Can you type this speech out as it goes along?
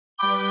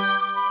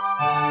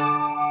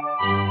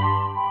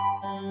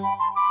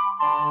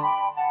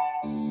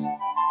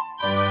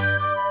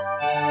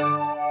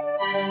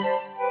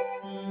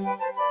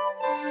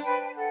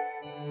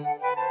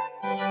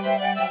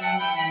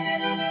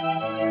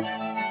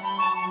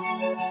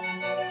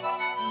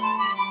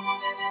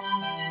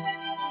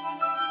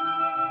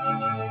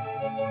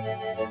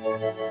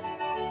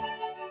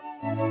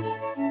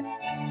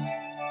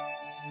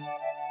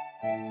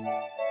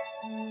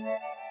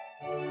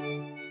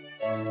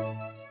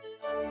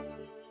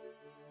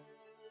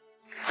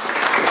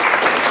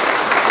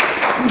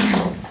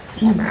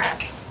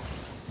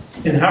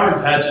In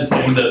Howard Patch's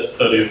in-depth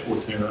study of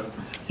Fortuna,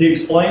 he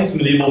explains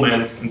medieval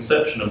man's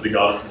conception of the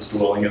goddess's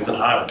dwelling as an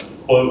island.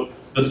 Quote,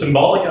 "The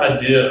symbolic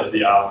idea of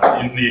the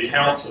island in the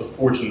accounts of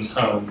Fortune's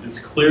home is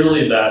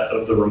clearly that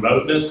of the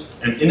remoteness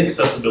and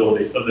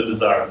inaccessibility of the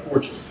desired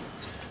fortune."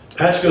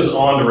 Patch goes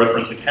on to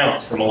reference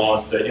accounts from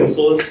Alanus de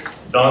Insulis,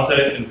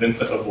 Dante, and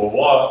Vincent of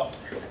Beauvoir,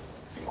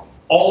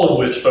 all of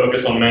which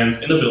focus on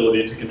man's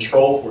inability to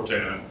control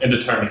Fortuna and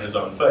determine his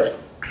own fate.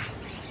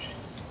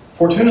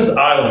 Fortuna's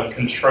island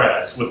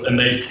contrasts with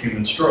innate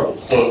human struggle.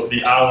 Quote,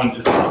 "The island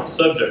is not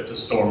subject to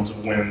storms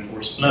of wind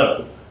or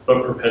snow,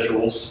 but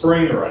perpetual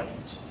spring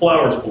rains,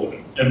 flowers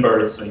bloom, and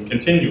birds sing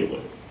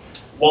continually.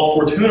 While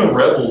Fortuna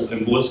revels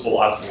in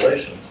blissful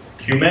isolation,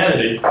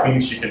 humanity,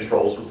 whom she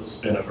controls with the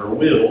spin of her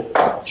wheel,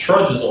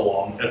 trudges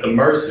along at the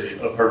mercy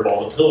of her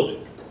volatility."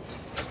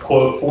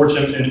 Quote,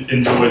 "Fortune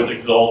enjoys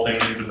exalting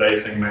and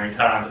debasing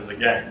mankind as a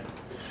game."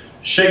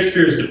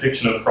 Shakespeare's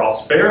depiction of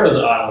Prospero's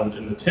island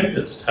in The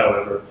Tempest,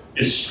 however,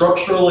 is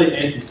structurally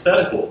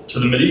antithetical to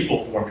the medieval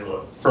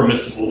formula for a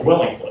mystical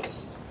dwelling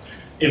place.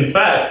 In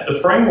fact, the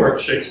framework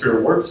Shakespeare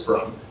works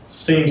from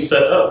seems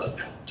set up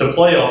to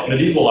play off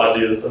medieval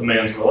ideas of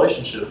man's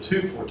relationship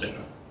to Fortuna.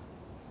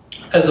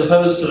 As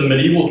opposed to the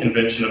medieval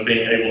convention of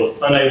being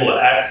unable to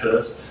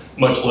access,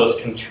 much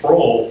less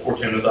control,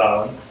 Fortuna's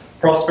island,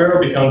 Prospero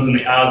becomes, in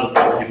the eyes of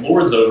those he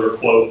lords over,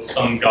 quote,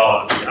 "some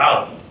god of the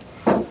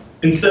island."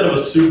 Instead of a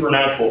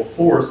supernatural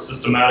force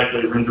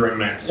systematically rendering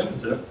man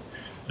impotent,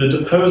 the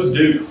deposed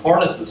duke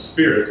harnesses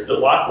spirits that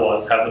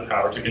likewise have the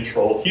power to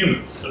control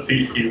humans, a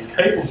feat he is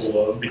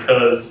capable of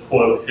because,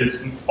 quote,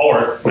 "his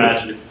art,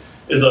 magic,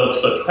 is of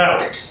such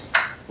power."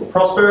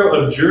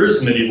 Prospero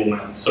abjures medieval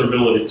man's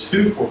servility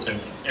to Fortuna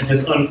and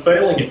his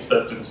unfailing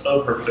acceptance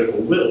of her fickle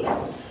will.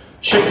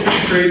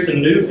 Shakespeare creates a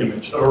new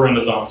image of a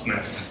Renaissance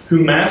man who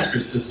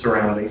masters his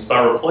surroundings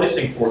by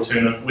replacing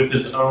Fortuna with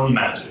his own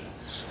magic,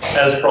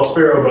 as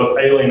Prospero both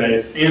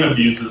alienates and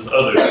abuses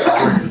others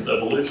during his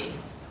evolution.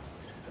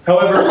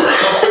 However,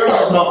 Prospero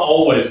has not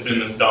always been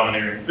this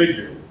domineering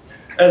figure.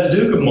 As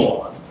Duke of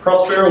Milan,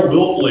 Prospero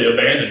willfully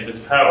abandoned his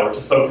power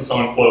to focus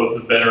on, quote, "the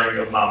bettering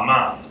of my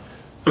mind,"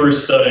 through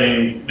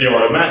studying the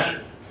art of magic.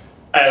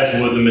 As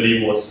would the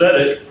medieval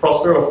ascetic,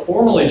 Prospero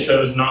formally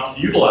chose not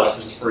to utilize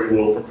his free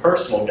will for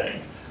personal gain,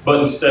 but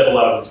instead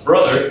allowed his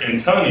brother,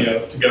 Antonio,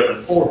 to govern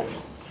for him,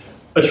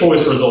 a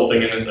choice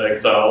resulting in his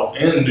exile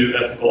and new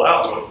ethical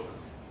outlook.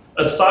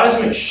 A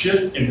seismic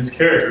shift in his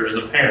character is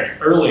apparent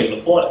early in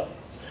the play,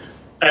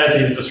 as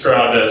he is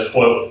described as,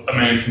 quote, "a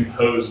man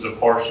composed of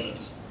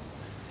harshness,"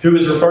 who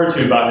is referred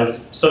to by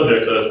his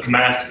subjects as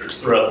masters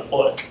throughout the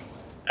play.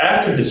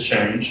 After his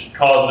change,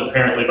 caused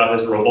apparently by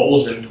his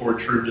revulsion toward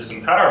true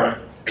disempowerment,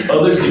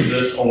 others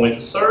exist only to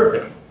serve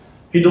him.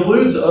 He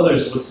deludes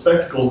others with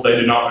spectacles they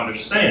do not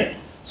understand,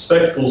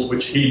 spectacles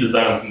which he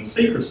designs in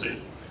secrecy,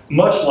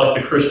 much like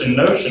the Christian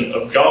notion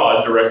of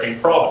God directing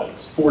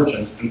providence,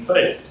 fortune, and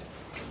fate.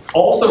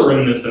 Also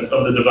reminiscent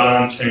of the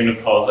divine chain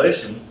of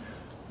causation,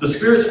 the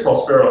spirits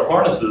Prospero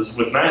harnesses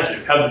with magic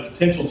have the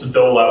potential to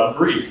dole out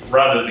grief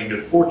rather than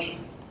good fortune.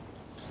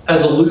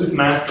 As aloof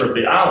master of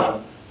the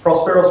island,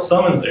 Prospero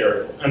summons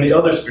Ariel and the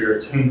other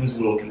spirits whom his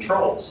will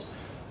controls.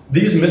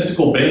 These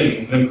mystical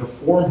beings then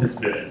perform his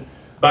bidding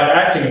by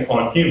acting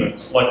upon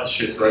humans like the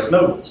shipwrecked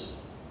nobles.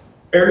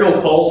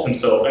 Ariel calls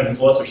himself and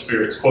his lesser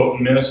spirits, quote,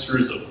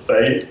 "ministers of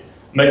fate,"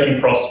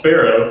 making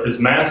Prospero, his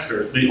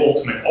master, the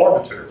ultimate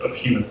arbiter of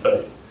human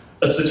fate.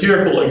 A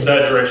satirical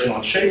exaggeration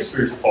on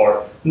Shakespeare's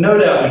part, no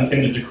doubt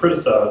intended to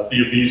criticize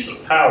the abuse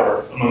of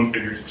power among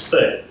figures of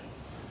state.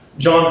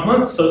 John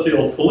Hunt's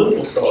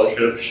socio-political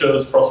scholarship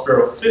shows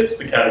Prospero fits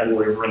the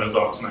category of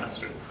Renaissance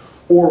master,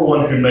 or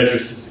one who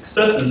measures his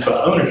successes by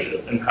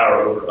ownership and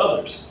power over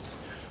others.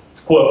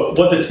 Quote,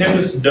 "What the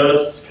Tempest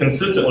does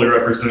consistently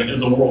represent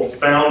is a world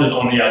founded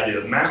on the idea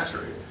of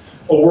mastery,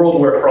 a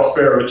world where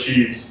Prospero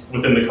achieves,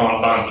 within the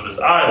confines of his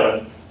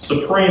island,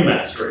 supreme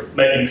mastery,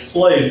 making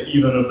slaves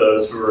even of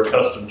those who are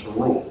accustomed to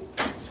rule.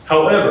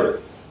 However,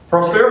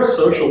 Prospero's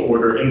social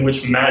order in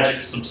which magic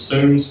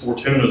subsumes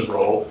Fortuna's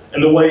role,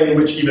 and the way in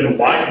which even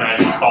white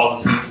magic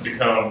causes him to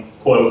become,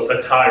 quote,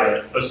 "a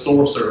tyrant, a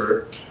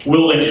sorcerer,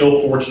 wielding ill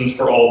fortunes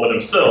for all but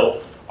himself,"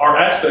 are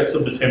aspects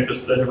of the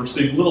Tempest that have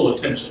received little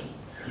attention.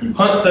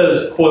 Hunt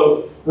says,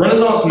 quote,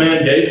 "Renaissance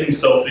man gave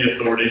himself the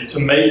authority to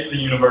make the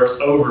universe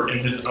over in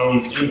his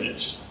own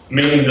image,"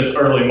 meaning this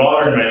early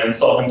modern man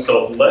saw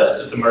himself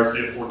less at the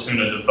mercy of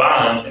Fortuna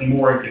divine and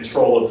more in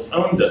control of his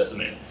own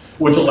destiny,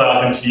 which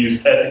allowed him to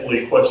use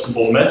ethically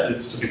questionable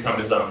methods to become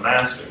his own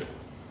master.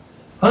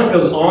 Hunt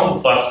goes on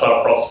to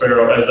classify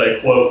Prospero as a,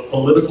 quote,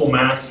 "political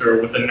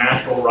master with the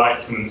natural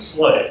right to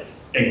enslave,"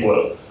 end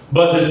quote,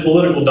 but his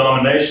political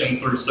domination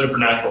through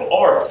supernatural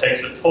art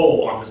takes a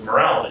toll on his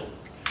morality.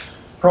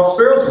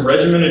 Prospero's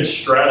regimented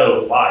strata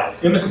of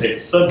life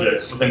imitates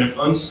subjects within an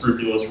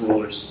unscrupulous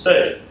ruler's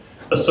state,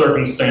 a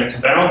circumstance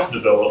bound to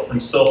develop from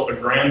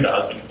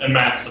self-aggrandizing and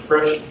mass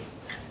suppression.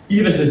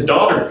 Even his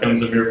daughter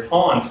becomes a mere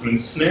pawn to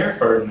ensnare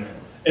Ferdinand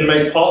and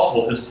make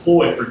possible his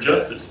ploy for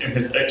justice in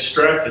his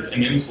extracted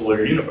and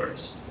insular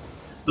universe.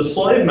 The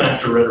slave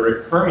master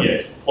rhetoric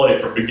permeates the play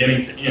from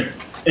beginning to end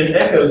and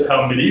echoes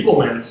medieval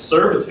man's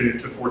servitude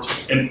to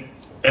Fortuna's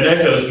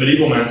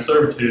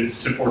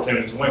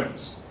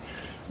whims.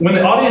 When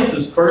the audience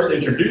is first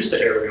introduced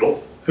to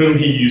Ariel, whom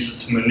he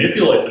uses to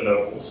manipulate the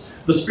nobles,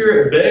 the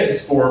spirit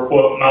begs for,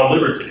 quote, my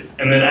liberty,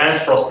 and then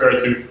asks Prospero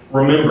to,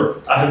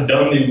 remember, I have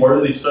done thee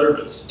worthy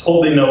service,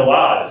 told thee no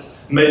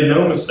lies, made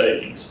no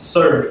mistakings,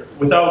 served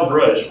without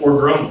grudge or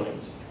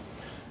grumblings.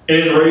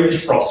 An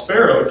enraged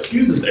Prospero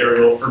accuses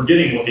Ariel of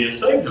forgetting what he has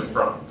saved him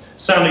from,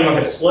 sounding like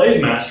a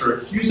slave master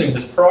accusing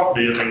his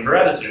property of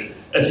ingratitude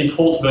as he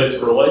cultivates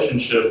a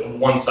relationship of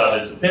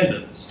one-sided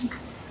dependence.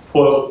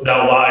 Quote,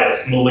 thou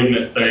liest,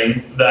 malignant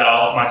thing,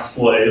 thou, my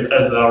slave,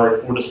 as thou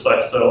reportest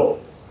thyself.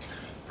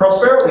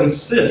 Prospero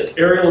insists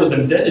Ariel is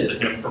indebted to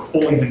him for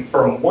pulling him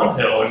from one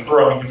hell and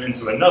throwing him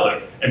into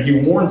another, and he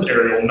warns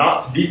Ariel not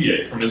to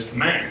deviate from his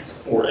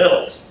commands, or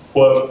else,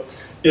 quote,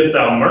 if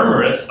thou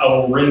murmurest, I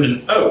will rend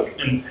an oak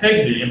and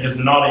peg thee in his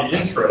knotty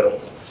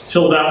entrails,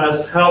 till thou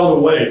hast howled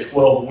away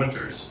 12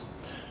 winters.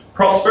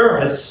 Prospero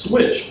has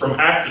switched from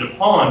acted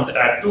upon to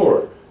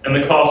actor, and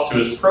the cost to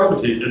his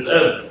probity is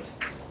evident.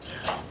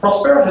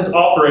 Prospero has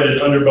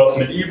operated under both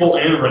medieval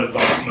and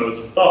Renaissance modes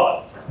of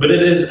thought, but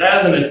it is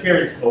as an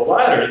adherent to the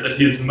latter that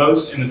he is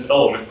most in his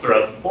element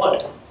throughout the play.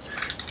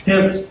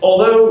 Hence,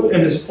 although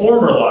in his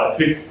former life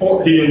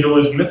he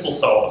enjoys mental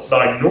solace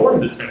by ignoring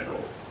the temporal,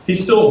 he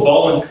still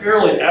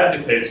voluntarily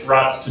abdicates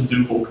rights to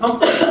ducal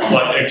comfort,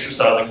 like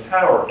exercising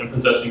power and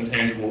possessing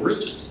tangible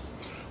riches.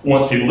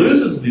 Once he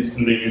loses these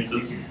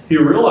conveniences, he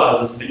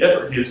realizes the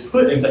effort he has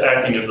put into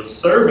acting as a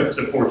servant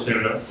to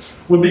Fortuna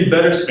would be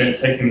better spent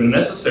taking the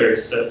necessary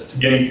steps to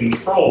gain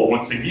control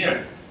once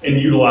again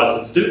and utilize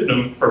his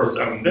dukedom for his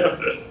own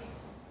benefit.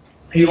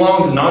 He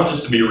longs not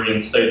just to be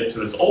reinstated to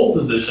his old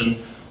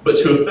position, but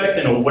to effect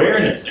an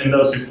awareness in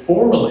those who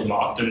formerly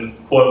mocked him,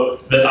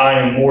 quote, that I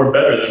am more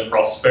better than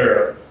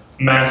Prospero,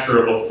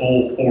 master of a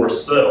full poor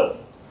cell.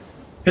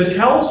 His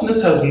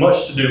callousness has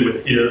much to do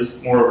with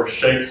his, moreover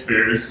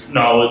Shakespeare's,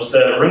 knowledge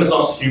that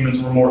Renaissance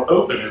humans were more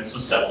open and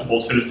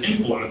susceptible to his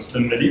influence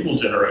than medieval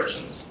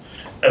generations.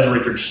 As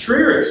Richard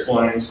Streer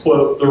explains,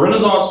 quote, the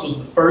Renaissance was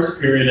the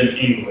first period in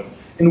England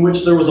in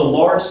which there was a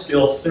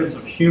large-scale sense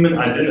of human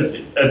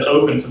identity as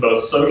open to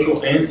both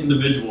social and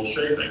individual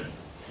shaping.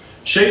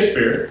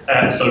 Shakespeare,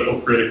 apt social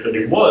critic that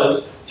he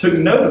was, took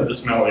note of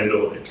this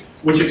malleability,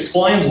 which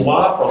explains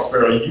why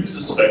Prospero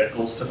uses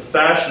spectacles to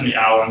fashion the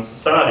island's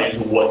society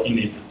into what he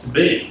needs it to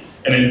be,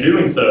 and in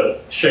doing so,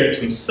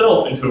 shaped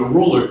himself into a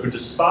ruler who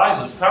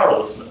despises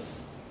powerlessness.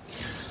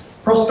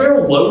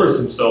 Prospero lowers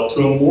himself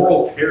to a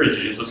moral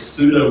perigee as a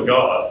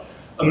pseudo-god,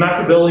 a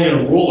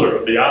Machiavellian ruler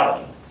of the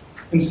island.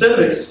 Instead of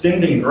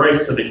extending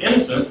grace to the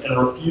innocent and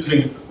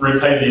refusing to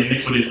repay the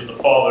iniquities of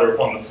the father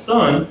upon the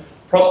son,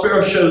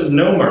 Prospero shows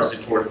no mercy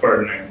toward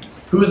Ferdinand,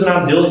 who is an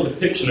idyllic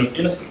depiction of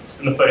innocence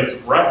in the face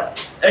of wrath.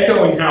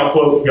 Echoing how,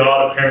 quote,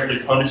 God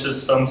apparently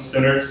punishes some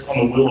sinners on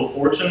the wheel of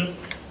fortune,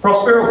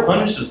 Prospero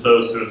punishes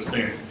those who have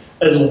sinned,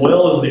 as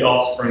well as the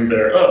offspring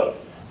thereof,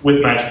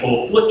 with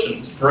magical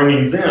afflictions,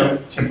 bringing them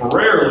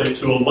temporarily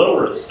to a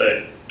lower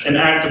estate, an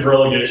act of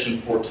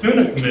relegation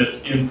Fortuna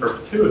commits in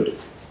perpetuity.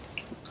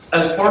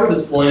 As part of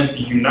his plan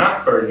to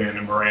unite Ferdinand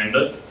and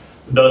Miranda,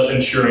 thus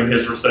ensuring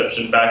his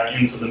reception back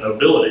into the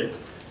nobility,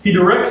 he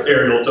directs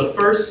Ariel to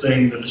first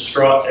sing the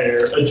distraught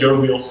heir a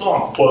jovial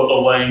song, quote,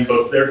 allaying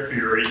both their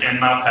fury and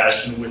my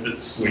passion with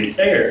its sweet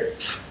air.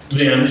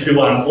 Then, 2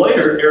 lines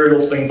later, Ariel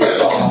sings a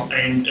song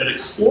aimed at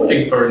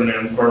exploiting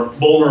Ferdinand's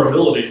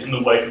vulnerability in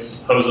the wake of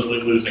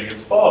supposedly losing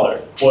his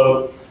father.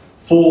 Quote,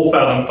 full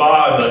fathom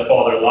 5 thy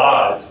father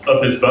lies,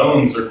 of his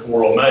bones are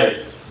coral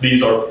made,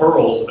 these are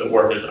pearls that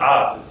were his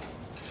eyes.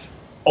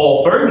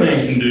 All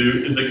Ferdinand can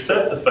do is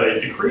accept the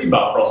fate decreed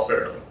by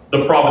Prospero,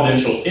 the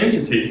providential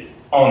entity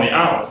on the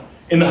island,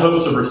 in the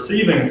hopes of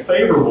receiving a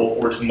favorable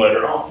fortune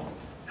later on.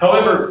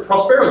 However,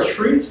 Prospero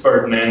treats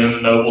Ferdinand and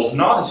the nobles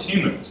not as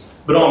humans,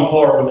 but on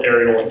par with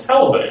Ariel and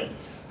Caliban,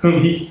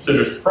 whom he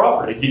considers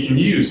property he can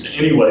use in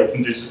any way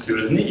conducive to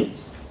his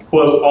needs.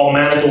 Quote, I'll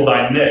manacle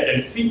thy neck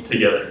and feet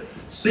together,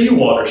 sea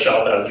water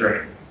shalt thou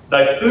drink,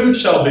 thy food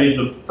shall be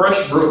the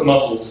fresh brook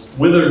mussels,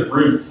 withered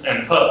roots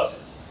and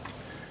husks.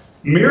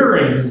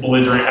 Mirroring his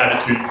belligerent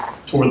attitude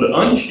toward the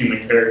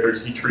unhuman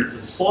characters he treats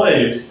as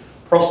slaves,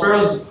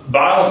 Prospero's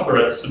violent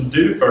threats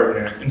subdue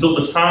Ferdinand until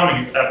the timing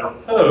is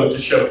apropos to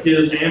show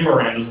his and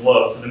Miranda's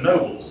love to the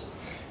nobles.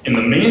 In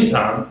the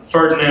meantime,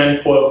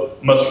 Ferdinand,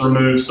 quote, must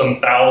remove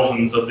some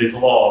thousands of these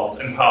logs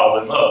and pile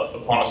them up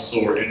upon a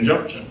sore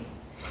injunction.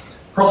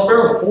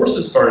 Prospero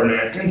forces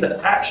Ferdinand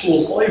into actual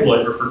slave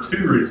labor for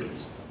 2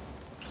 reasons.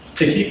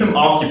 To keep him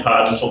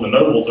occupied until the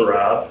nobles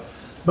arrive,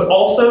 but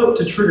also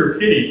to trigger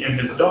pity in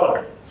his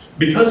daughter.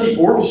 Because he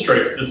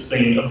orchestrates this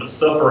scene of the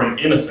suffering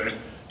innocent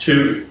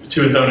to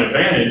his own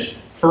advantage,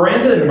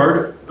 Ferdinand and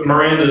Miranda's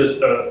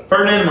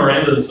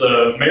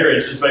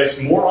marriage is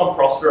based more on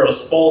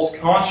Prospero's false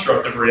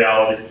construct of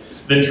reality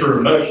than true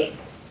emotion.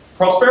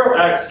 Prospero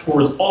acts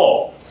towards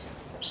all,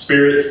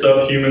 spirits,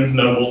 subhumans,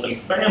 nobles, and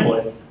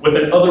family, with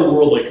an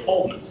otherworldly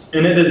coldness,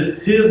 and it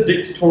is his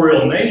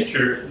dictatorial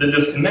nature that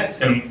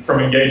disconnects him from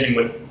engaging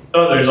with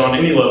others on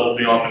any level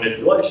beyond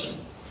manipulation.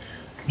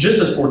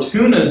 Just as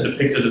Fortuna is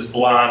depicted as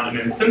blind and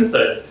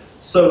insensate,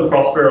 so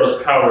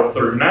Prospero's power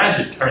through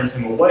magic turns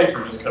him away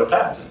from his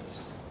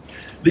cohabitants.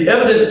 The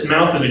evidence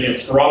mounted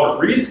against Robert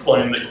Reed's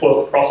claim that,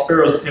 quote,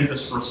 Prospero's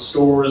tempest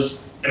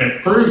restores and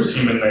improves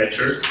human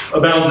nature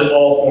abounds at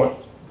all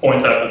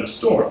points after the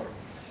storm.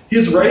 He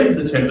has raised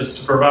the tempest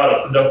to provide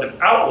a productive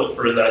outlet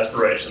for his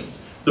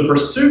aspirations, the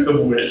pursuit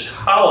of which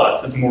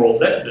highlights his moral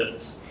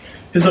decadence.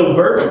 His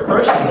overt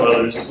oppression of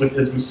others with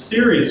his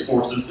mysterious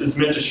forces is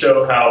meant to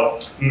show how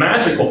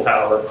magical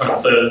power, Hunt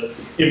says,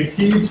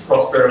 impedes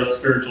Prospero's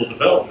spiritual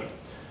development.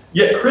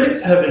 Yet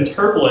critics have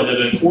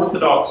interpolated an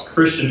orthodox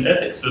Christian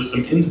ethic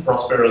system into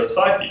Prospero's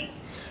psyche.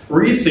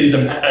 Reed sees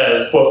him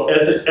as, quote,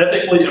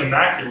 ethically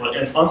immaculate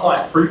and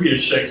unlike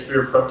previous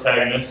Shakespeare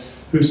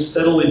protagonists who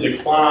steadily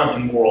decline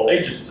in moral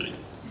agency.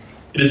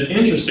 It is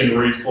interesting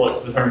Reed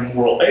selects the term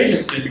moral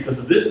agency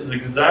because this is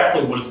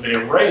exactly what has been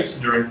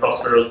erased during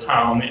Prospero's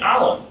time on the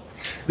island.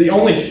 The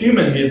only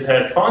human he has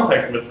had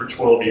contact with for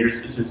 12 years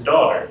is his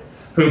daughter,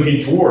 whom he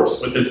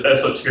dwarfs with his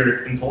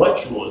esoteric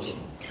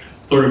intellectualism.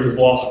 Through his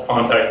loss of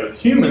contact with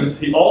humans,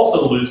 he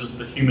also loses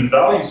the human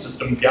value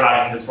system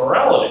guiding his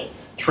morality,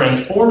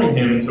 transforming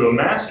him into a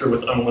master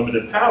with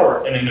unlimited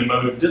power and an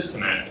emotive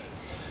disconnect.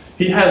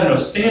 He has no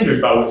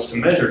standard by which to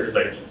measure his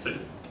agency.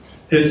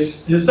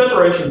 His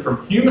separation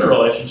from human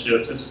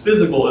relationships is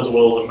physical as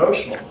well as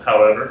emotional,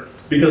 however,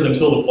 because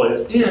until the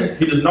play's end,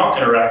 he does not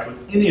interact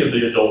with any of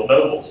the adult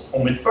nobles,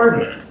 only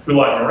Ferdinand, who,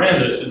 like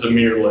Miranda, is a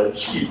mere led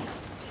sheep.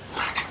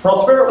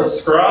 Prospero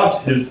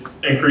ascribes his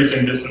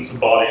increasing distance of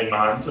body and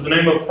mind to the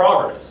name of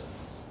progress.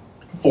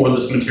 For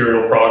this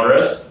material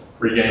progress,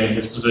 regaining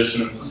his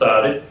position in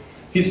society,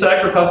 he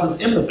sacrifices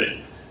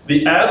empathy.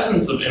 The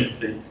absence of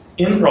empathy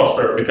in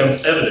Prospero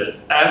becomes evident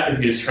after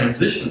he has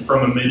transitioned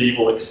from a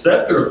medieval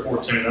acceptor of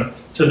Fortuna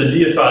to the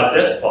deified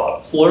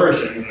despot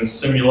flourishing in the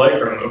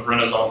simulacrum of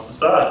Renaissance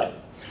society.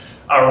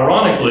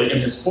 Ironically,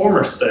 in his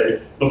former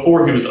state,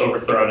 before he was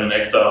overthrown and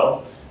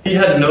exiled, he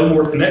had no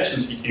more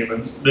connection to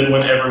humans than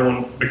when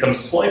everyone becomes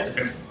a slave to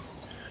him.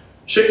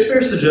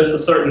 Shakespeare suggests a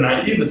certain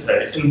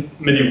naivete in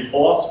medieval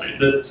philosophy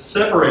that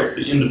separates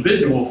the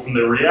individual from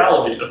the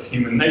reality of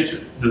human nature,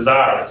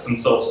 desirous and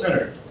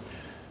self-centered.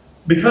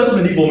 Because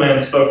medieval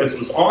man's focus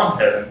was on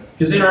heaven,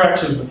 his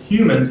interactions with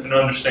humans and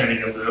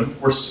understanding of them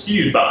were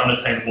skewed by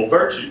unattainable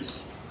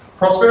virtues.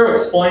 Prospero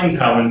explains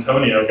how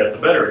Antonio got the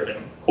better of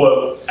him,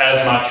 quote,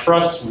 as my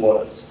trust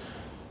was,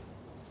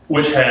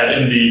 which had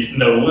indeed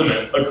no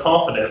limit, a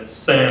confidence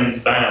sans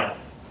bound.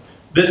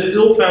 This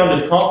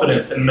ill-founded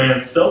confidence in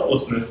man's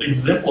selflessness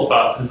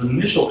exemplifies his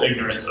initial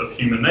ignorance of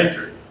human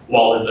nature,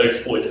 while his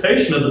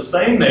exploitation of the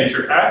same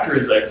nature after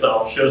his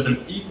exile shows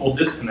an equal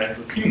disconnect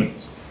with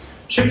humans.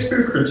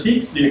 Shakespeare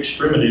critiques the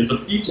extremities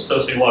of each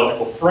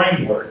sociological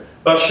framework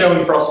by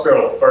showing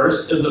Prospero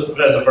first as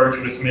a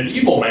virtuous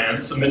medieval man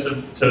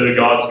submissive to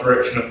God's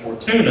direction of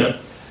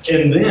Fortuna,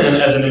 and then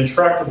as an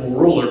intractable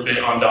ruler bent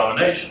on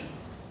domination.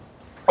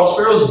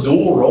 Prospero's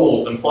dual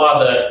roles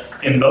imply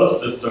that, in both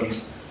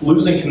systems,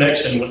 losing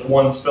connection with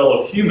one's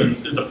fellow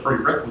humans is a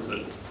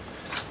prerequisite.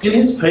 In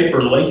his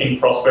paper linking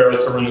Prospero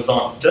to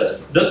Renaissance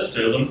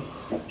despotism,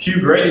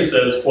 Hugh Grady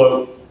says,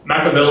 quote,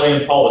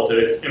 Machiavellian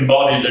politics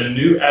embodied a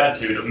new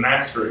attitude of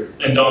mastery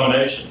and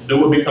domination that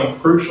would become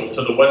crucial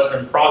to the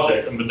Western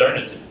project of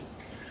modernity.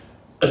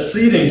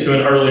 Acceding to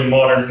an early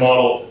modern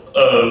model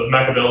of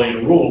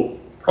Machiavellian rule,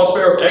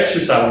 Prospero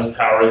exercises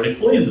power as he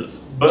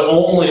pleases, but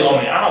only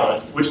on the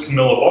island, which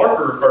Camilla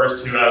Barker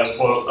refers to as,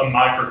 quote, a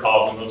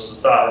microcosm of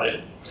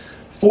society.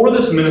 For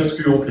this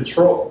minuscule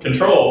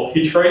control,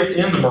 he trades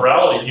in the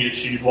morality he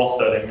achieved while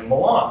studying in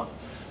Milan.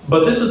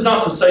 But this is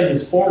not to say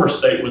his former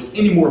state was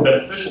any more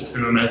beneficial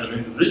to him as an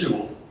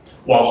individual.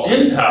 While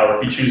in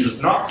power, he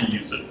chooses not to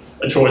use it,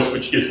 a choice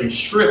which gets him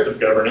stripped of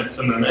governance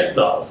and then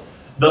exiled.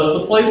 Thus,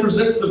 the play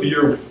presents the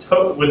viewer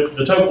with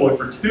the topoi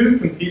for two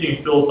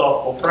competing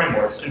philosophical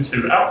frameworks and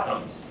two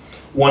outcomes.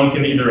 One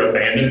can either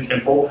abandon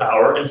temporal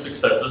power and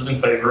successes in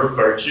favor of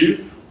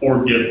virtue,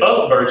 or give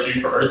up virtue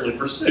for earthly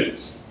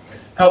pursuits.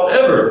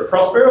 However,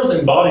 Prospero's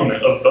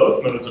embodiment of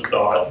both modes of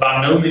thought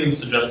by no means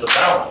suggests a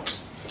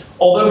balance.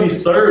 Although he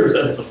serves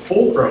as the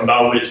fulcrum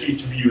by which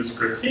each view is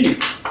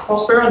critiqued,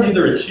 Prospero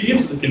neither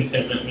achieves the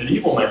contentment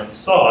medieval man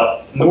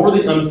sought, nor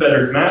the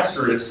unfettered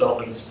mastery of self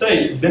and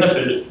state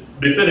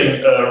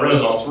befitting a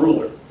Renaissance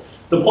ruler.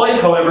 The play,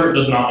 however,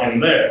 does not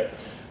end there.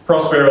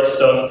 Prospero is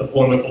stuck at the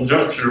polemical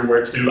juncture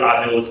where two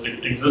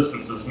idealistic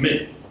existences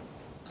meet.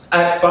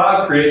 Act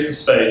 5 creates a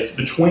space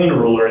between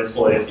ruler and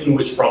slave in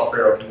which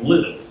Prospero can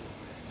live.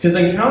 His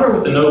encounter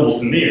with the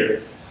nobles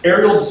near,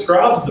 Ariel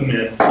describes the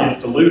men he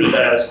is deluded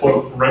as,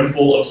 quote,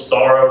 brimful of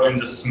sorrow and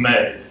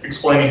dismay,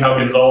 explaining how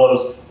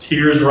Gonzalo's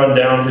tears run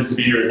down his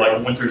beard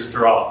like winter's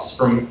drops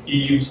from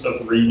eaves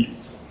of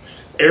reeds.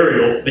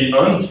 Ariel, the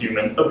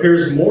unhuman,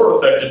 appears more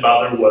affected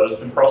by their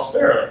woes than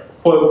Prospero.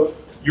 Quote,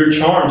 Your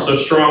charm so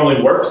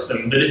strongly works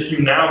them that if you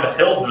now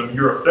beheld them,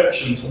 your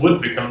affections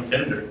would become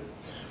tender.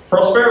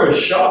 Prospero is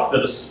shocked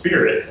that a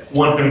spirit,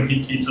 one whom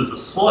he keeps as a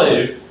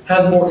slave,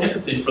 has more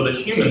empathy for the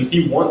humans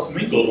he once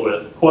mingled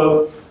with.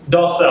 Quote,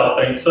 "Dost thou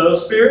think so,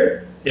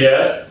 spirit?" he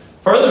asked.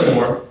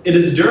 Furthermore, it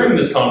is during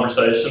this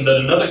conversation that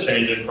another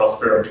change in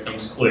Prospero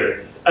becomes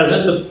clear, as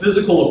if the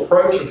physical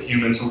approach of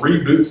humans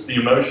reboots the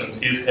emotions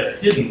he has kept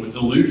hidden with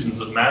delusions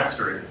of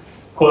mastery.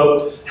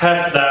 Quote,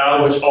 "Hast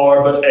thou, which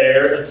are but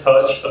air, a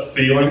touch, a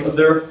feeling of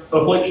their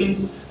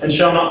afflictions? And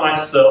shall not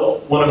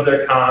myself, one of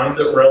their kind,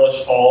 that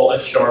relish all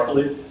as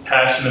sharply,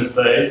 passion as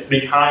they,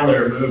 be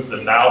kindlier moved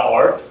than thou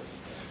art?"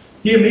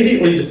 He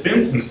immediately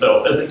defends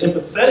himself as an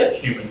empathetic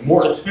human,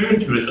 more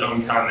attuned to his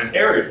own kind than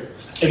Ariel.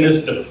 And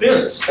this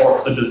defense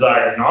sparks a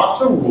desire not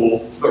to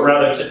rule, but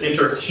rather to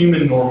enter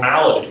human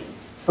normality,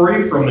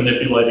 free from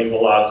manipulating the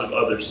lives of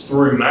others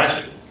through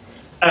magic.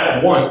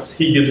 At once,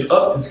 he gives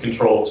up his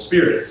control of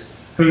spirits,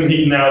 whom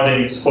he now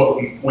deems,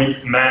 quote,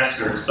 weak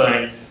masters,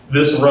 saying,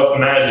 "This rough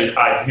magic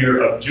I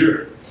here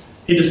abjure."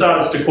 He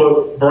decides to,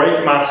 quote,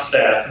 "break my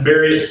staff,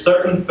 bury it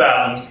certain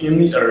fathoms in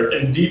the earth,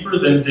 and deeper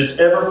than did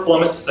ever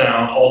plummet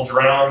sound, I'll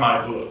drown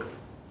my book,"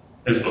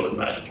 his book of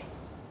magic.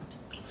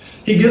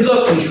 He gives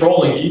up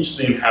controlling each of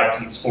the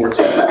inhabitants'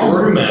 fortunes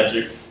through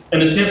magic,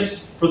 and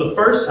attempts for the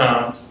first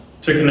time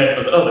to connect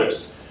with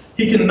others.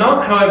 He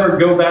cannot, however,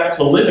 go back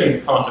to living the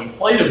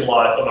contemplative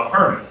life of a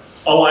hermit,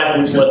 a life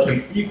which left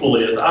him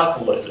equally as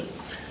isolated.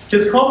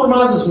 His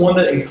compromise is one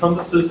that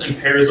encompasses and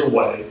pares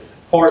away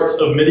parts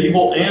of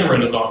medieval and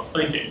Renaissance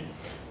thinking.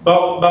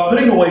 By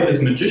putting away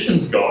his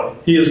magician's garb,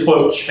 he has,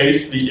 quote,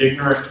 "chased the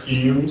ignorant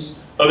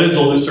fumes of his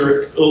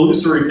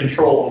illusory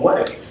control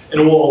away,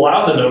 and will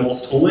allow the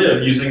nobles to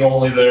live using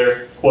only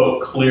their,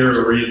 quote,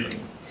 clear reason."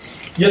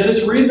 Yet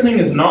this reasoning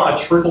is not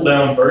a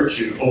trickle-down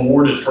virtue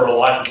awarded for a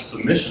life of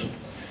submission.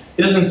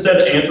 It is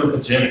instead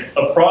anthropogenic,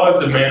 a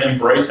product of man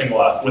embracing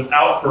life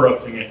without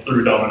corrupting it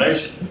through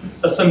domination,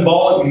 a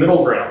symbolic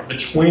middle ground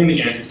between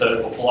the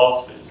antithetical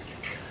philosophies.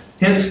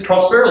 Hence,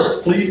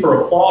 Prospero's plea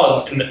for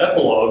applause in the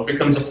epilogue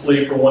becomes a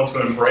plea for one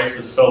to embrace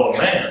his fellow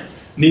man,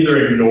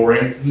 neither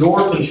ignoring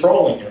nor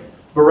controlling him,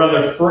 but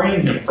rather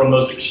freeing him from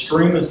those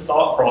extremist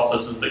thought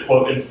processes that,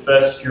 quote,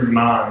 infest your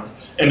mind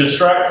and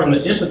distract from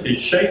the empathy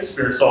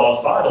Shakespeare saw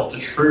as vital to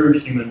true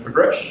human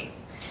progression.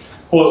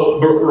 Quote,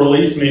 "But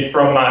release me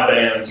from my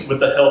bands with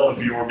the help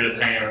of your good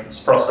hands,"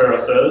 Prospero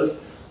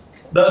says.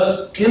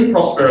 Thus, in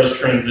Prospero's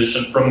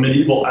transition from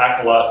medieval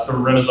acolyte to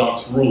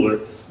Renaissance ruler,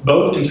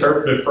 both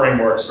interpretive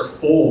frameworks are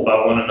fooled by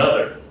one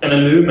another, and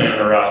a new man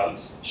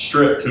arises,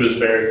 stripped to his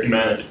very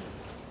humanity.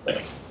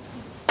 Thanks.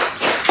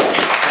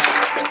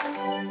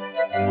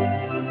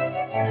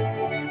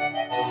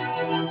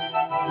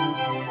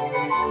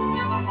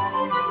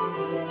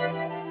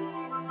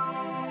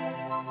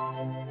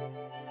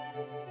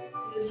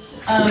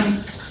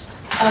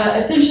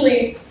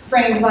 Essentially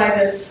framed by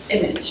this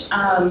image.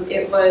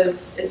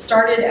 It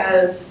started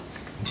as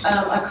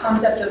a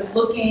concept of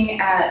looking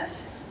at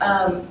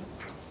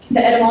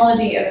the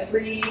etymology of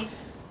three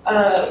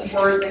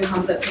words and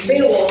concepts in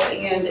Beowulf,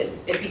 and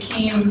it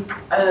became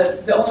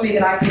the only way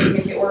that I could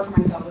make it work for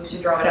myself was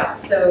to draw it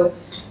out. So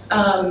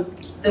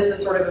this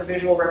is sort of a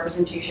visual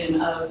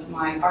representation of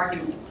my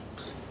argument.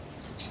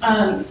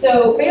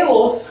 So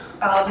Beowulf,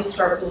 I'll just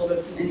start with a little bit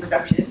of an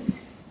introduction,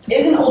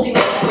 is an oldie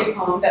epic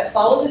poem that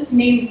follows its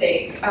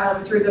namesake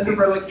through the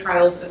heroic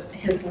trials of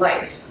his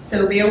life.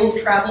 So Beowulf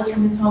travels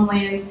from his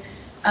homeland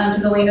to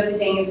the land of the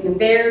Danes, and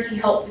there he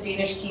helps the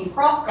Danish king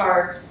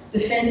Hrothgar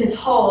defend his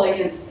hall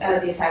against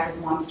the attack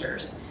of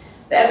monsters.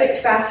 The epic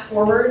fast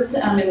forwards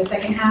in the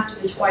second half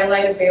to the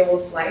twilight of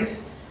Beowulf's life,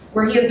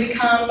 where he has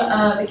become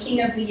the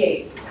king of the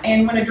Yates.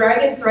 And when a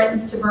dragon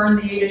threatens to burn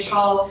the Yatish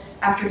hall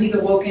after he's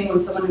awoken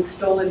when someone has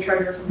stolen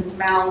treasure from his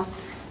mound,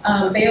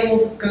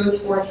 Beowulf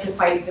goes forth to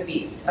fight the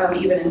beast,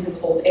 even in his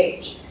old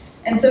age.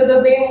 And so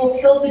though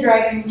Beowulf kills the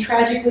dragon,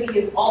 tragically he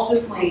is also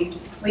slain,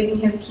 leaving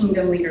his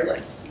kingdom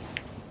leaderless.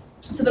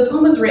 So the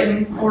poem was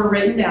written, or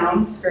written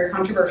down, it's very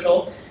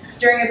controversial,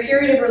 during a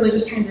period of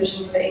religious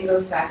transitions of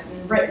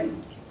Anglo-Saxon Britain.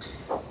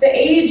 The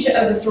age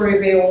of the story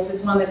of Beowulf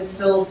is one that has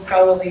filled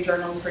scholarly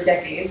journals for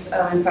decades.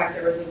 In fact,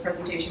 there was a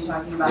presentation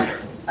talking about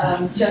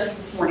it just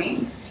this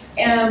morning.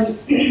 And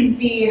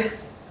the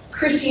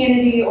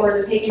Christianity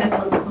or the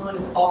paganism of the poem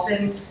is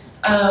often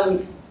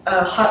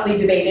hotly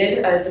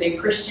debated. Is it a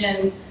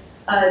Christian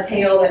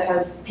tale that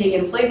has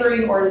pagan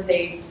flavoring, or is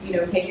it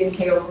a pagan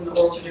tale from the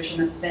oral tradition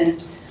that's been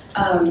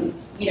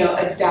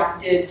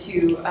adapted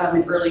to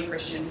an early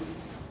Christian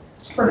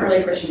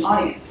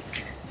audience?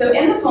 So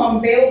in the poem,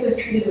 Beowulf is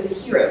treated as a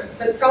hero,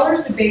 but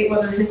scholars debate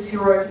whether his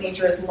heroic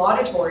nature is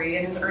laudatory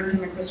and has earned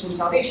him a Christian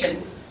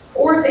salvation,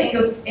 or if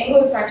the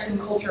Anglo-Saxon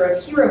culture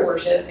of hero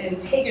worship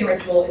and pagan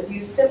ritual is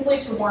used simply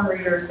to warn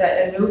readers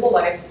that a noble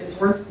life is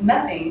worth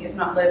nothing if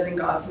not lived in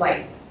God's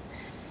light.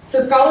 So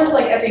scholars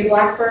like F.A.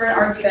 Blackburn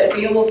argue that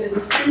Beowulf is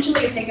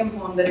essentially a pagan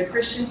poem that a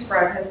Christian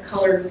scribe has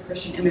colored with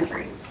Christian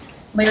imagery.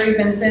 Larry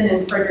Benson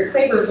and Frederick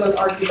Kleber both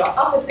argue the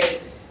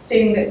opposite,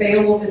 stating that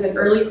Beowulf is an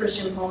early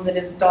Christian poem that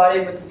is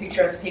dotted with a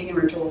picturesque pagan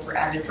ritual for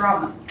added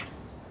drama.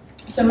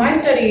 So my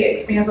study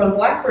expands on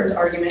Blackburn's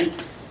argument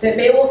that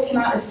Beowulf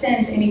cannot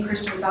ascend to any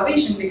Christian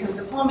salvation because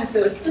the poem is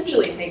so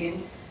essentially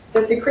pagan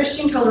that the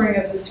Christian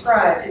coloring of the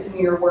scribe is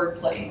mere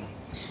wordplay.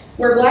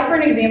 Where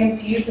Blackburn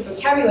examines the use of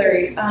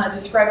vocabulary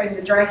describing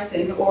the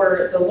Dreichten,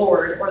 or the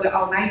Lord, or the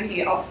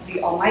Almighty, I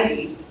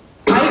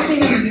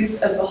examine the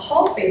use of the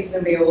hall spaces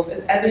in Beowulf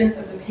as evidence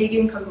of the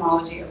pagan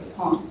cosmology of the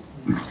poem.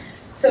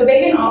 So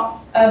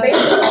Beowulf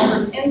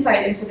offers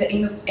insight into the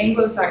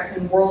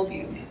Anglo-Saxon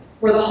worldview,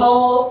 where the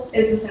hall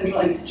is the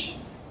central image.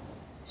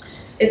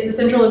 It's the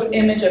central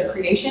image of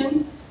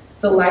creation,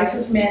 the life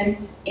of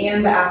men,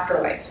 and the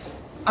afterlife.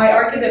 I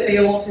argue that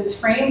Beowulf is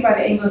framed by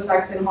the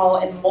Anglo-Saxon hall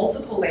in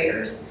multiple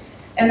layers,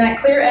 and that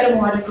clear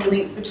etymological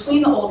links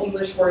between the Old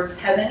English words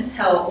heaven,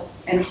 hell,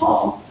 and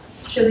hall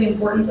show the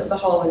importance of the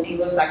hall in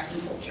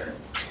Anglo-Saxon culture,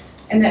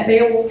 and that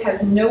Beowulf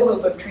has no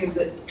hope of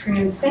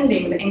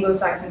transcending the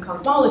Anglo-Saxon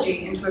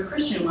cosmology into a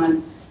Christian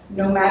one,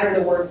 no matter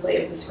the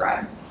wordplay of the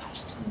scribe.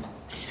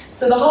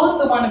 So the hall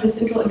is one of the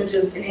central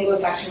images in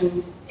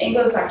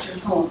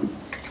Anglo-Saxon poems,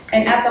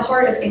 and at the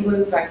heart of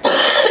Anglo-Saxon,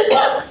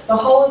 the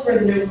hall is where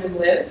the nobleman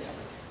lived.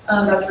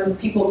 That's where his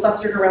people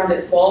clustered around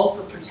its walls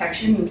for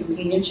protection and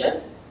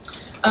companionship.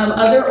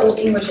 Other Old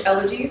English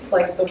elegies,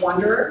 like the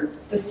Wanderer,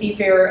 the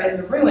Seafarer, and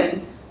the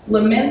Ruin,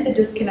 lament the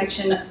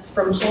disconnection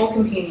from hall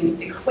companions,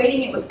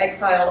 equating it with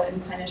exile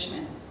and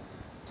punishment.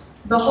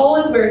 The hall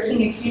is where a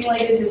king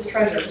accumulated his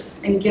treasures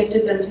and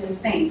gifted them to his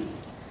thanes,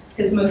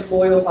 his most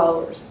loyal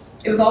followers.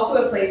 It was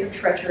also a place of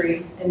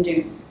treachery and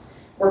doom,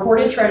 where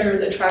hoarded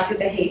treasures attracted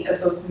the hate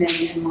of both men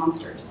and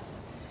monsters.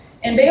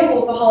 In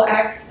Beowulf, the hall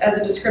acts as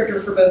a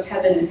descriptor for both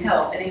heaven and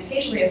hell, and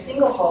occasionally a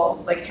single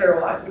hall, like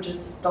Herod, which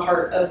is the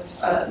heart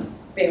of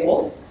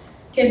Beowulf,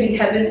 can be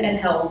heaven and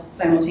hell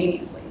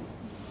simultaneously.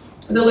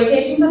 The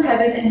locations of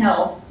heaven and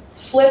hell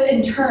flip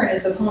and turn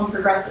as the poem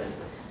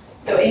progresses.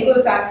 So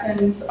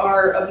Anglo-Saxons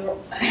are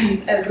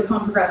as the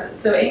poem progresses.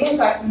 So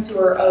Anglo-Saxons who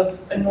are of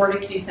a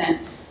Nordic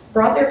descent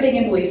brought their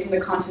pagan beliefs from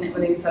the continent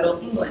when they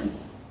settled England.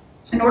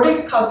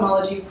 Nordic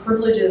cosmology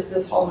privileges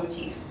this hall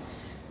motif.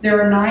 There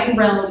are 9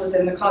 realms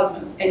within the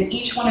cosmos, and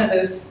each one of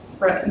those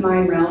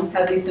 9 realms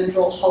has a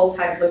central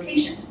hall-type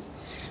location.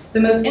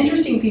 The most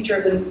interesting feature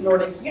of the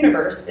Nordic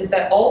universe is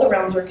that all the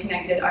realms are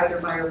connected either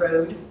by a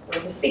road or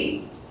the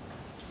sea.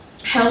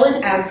 Hell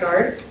and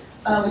Asgard,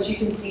 which you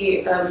can see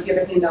if you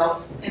have a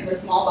handout in the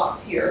small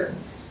box here,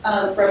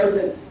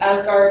 represents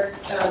Asgard,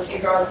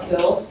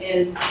 Yggdrasil,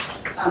 and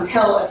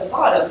Hell at the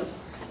bottom,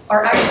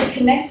 are actually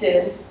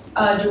connected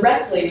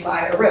directly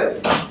by a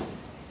road.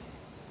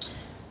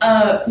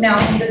 Now,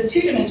 in this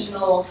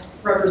 2-dimensional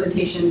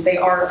representation, they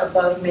are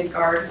above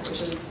Midgard,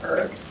 which is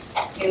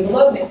Earth, and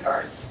below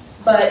Midgard.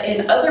 But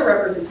in other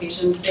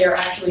representations, they are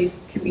actually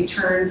can be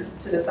turned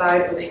to the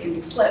side or they can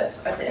be flipped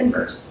at the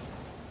inverse.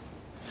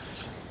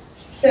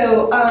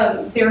 So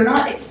they're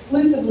not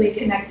exclusively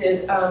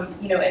connected,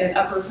 in an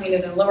upper plane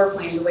and a lower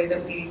plane, the way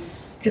that we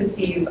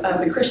conceive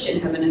the Christian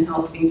heaven and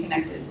hell to being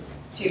connected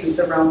to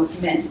the realm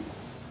of men.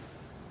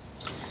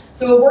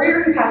 So a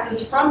warrior who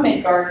passes from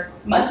Midgard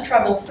must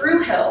travel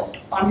through hell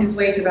on his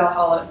way to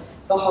Valhalla,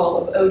 the hall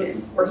of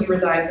Odin, where he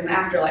resides in the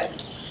afterlife.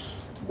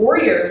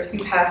 Warriors who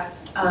pass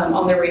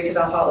on their way to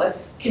Valhalla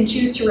can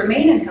choose to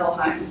remain in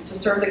Helheim to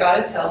serve the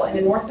goddess Hel, and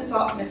in Norse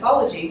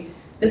mythology,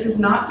 this is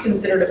not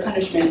considered a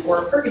punishment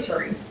or a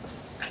purgatory.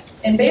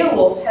 In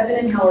Beowulf, heaven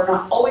and hell are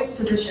not always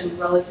positioned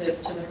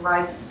relative to the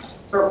horizon,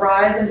 but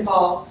rise and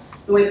fall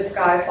the way the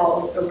sky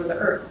falls over the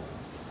earth.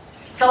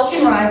 Hell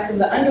can rise from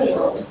the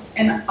underworld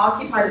and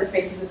occupy the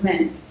spaces of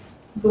men,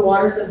 the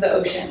waters of the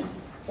ocean,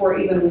 or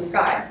even the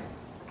sky.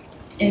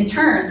 In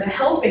turn, the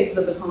hell spaces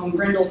of the poem,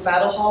 Grendel's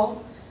battle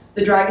hall,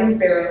 the dragon's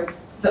barrow,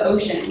 the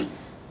ocean,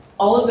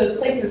 all of those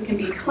places can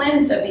be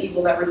cleansed of the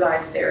evil that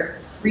resides there,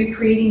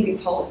 recreating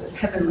these halls as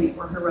heavenly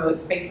or heroic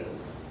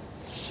spaces.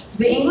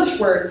 The English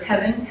words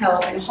heaven,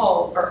 hell, and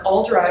hall are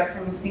all derived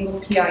from a single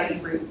PIE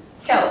root,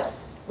 kel,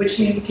 which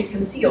means to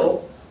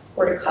conceal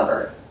or to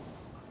cover.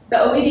 The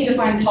OED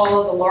defines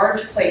hall as a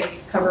large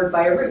place covered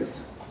by a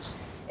roof.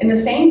 In the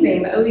same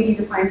vein, the OED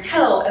defines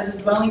hell as a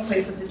dwelling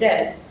place of the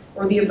dead,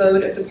 or the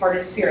abode of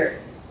departed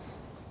spirits.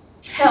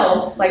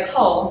 Hell, like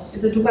hall,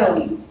 is a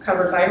dwelling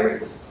covered by a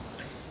roof.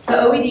 The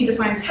OED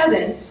defines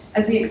heaven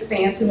as the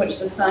expanse in which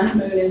the sun,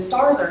 moon, and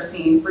stars are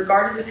seen,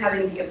 regarded as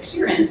having the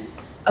appearance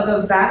of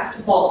a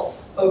vast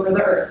vault over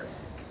the earth,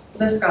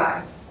 the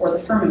sky, or the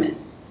firmament.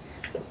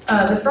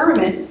 The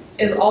firmament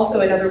is also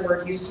another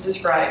word used to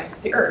describe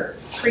the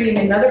earth, creating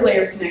another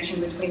layer of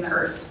connection between the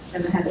earth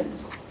and the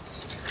heavens.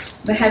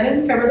 The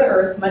heavens cover the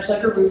earth, much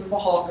like a roof of a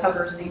hall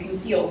covers and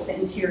conceals the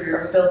interior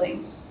of a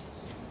building.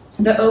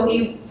 The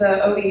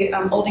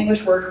Old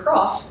English word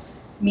hroff,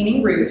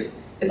 meaning roof,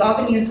 is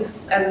often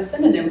used as a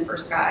synonym for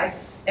sky,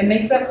 and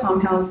makes up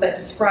compounds that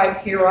describe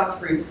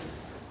Heorot's roof,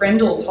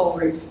 Grendel's hall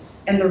roof,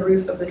 and the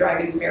roof of the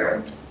dragon's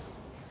barrow.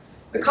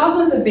 The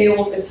cosmos of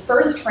Beowulf is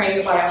first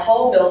framed by a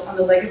hall built on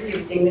the legacy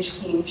of the Danish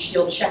king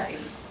Shield Shefi.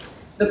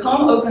 The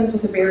poem opens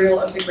with the burial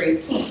of the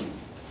great king.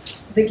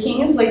 The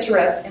king is laid to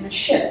rest in a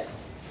ship,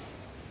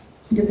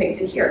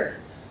 depicted here,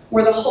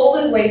 where the hold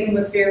is laden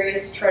with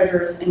various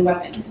treasures and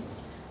weapons.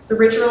 The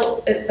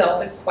ritual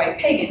itself is quite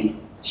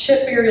pagan.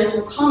 Ship burials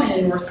were common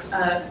in Norse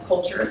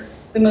culture.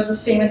 The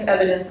most famous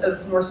evidence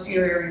of Norse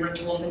funerary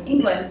rituals in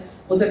England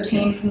was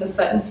obtained from the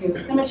Sutton Hoo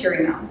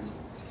cemetery mounds.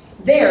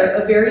 There,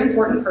 a very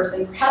important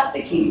person, perhaps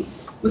a king,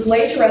 was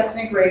laid to rest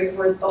in a grave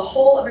where the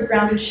whole of a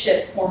grounded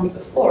ship formed the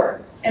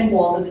floor and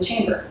walls of the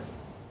chamber.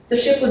 The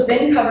ship was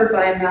then covered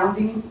by a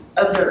mounding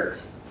of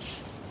dirt.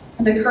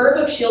 The curve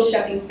of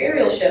Shieldsheffing's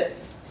burial ship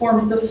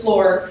forms the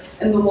floor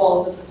and the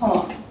walls of the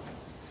poem.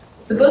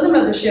 The bosom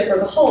of the ship, or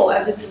the hull,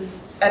 as it is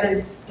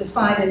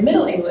defined in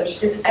Middle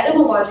English, is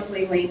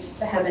etymologically linked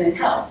to heaven and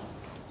hell.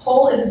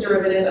 Hull is a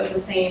derivative of the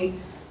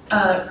same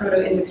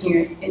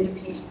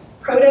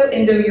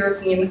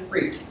Proto-Indo-European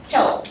root,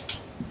 kel.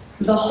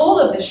 The hull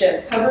of the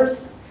ship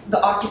covers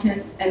the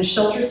occupants and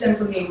shelters them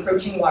from the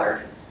encroaching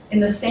water, in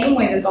the same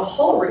way that the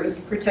hull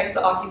roof protects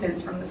the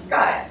occupants from the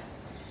sky.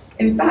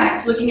 In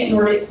fact, looking at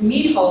Nordic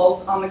mead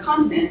halls on the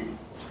continent,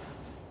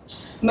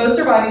 most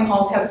surviving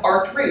halls have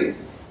arched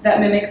roofs that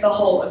mimic the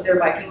hull of their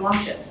Viking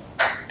longships.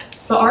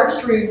 The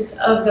arched roofs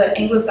of the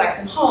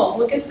Anglo-Saxon halls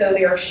look as though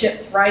they are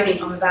ships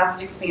riding on a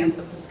vast expanse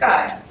of the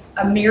sky,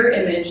 a mirror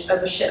image of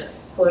the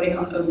ships floating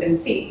on open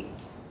sea.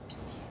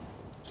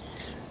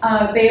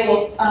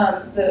 Beowulf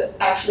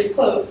actually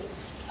quotes,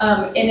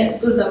 in its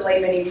bosom lay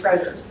many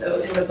treasures,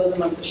 so in the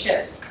bosom of the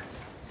ship.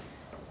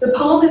 The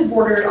poem is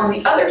bordered on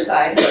the other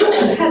side of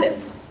the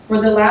heavens,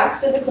 where the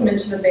last physical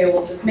mention of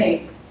Beowulf is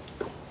made.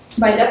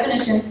 By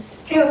definition,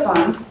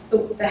 Heophon,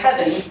 the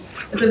heavens,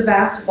 is a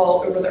vast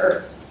vault over the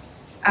earth.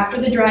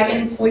 After the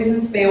dragon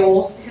poisons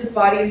Beowulf, his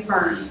body is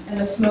burned, and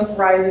the smoke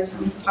rises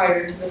from his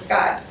pyre to the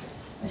sky.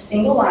 A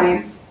single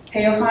line,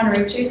 Heophon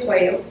reche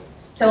sueyo,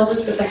 tells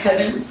us that the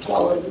heaven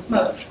swallowed the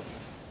smoke.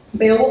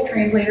 Beowulf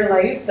translator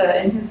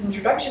Liutza, in his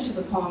introduction to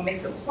the poem,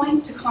 makes a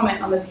point to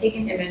comment on the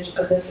pagan image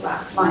of this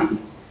last line.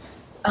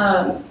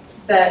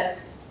 That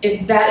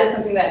if that is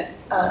something that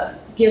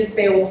gives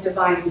Beowulf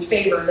divine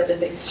favor, that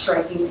is a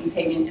strikingly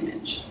pagan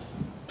image.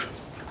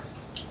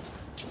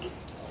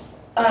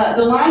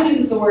 The line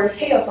uses the word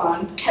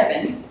Heophon,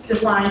 heaven,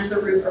 defines the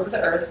roof over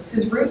the earth,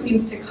 whose root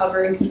means to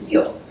cover and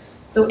conceal.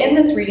 So in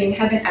this reading,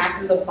 heaven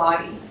acts as a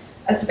body,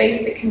 a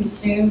space that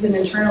consumes and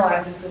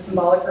internalizes the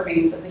symbolic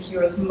remains of the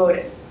hero's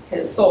modus,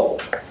 his soul.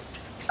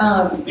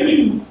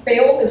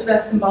 Beowulf is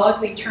thus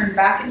symbolically turned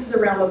back into the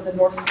realm of the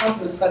Norse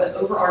cosmos by the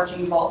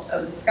overarching vault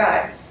of the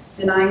sky,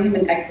 denying him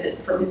an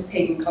exit from his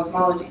pagan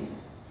cosmology.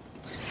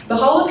 The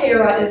Hall of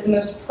Heorot is the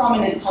most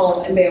prominent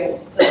hall in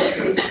Beowulf. It's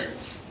illustrated here.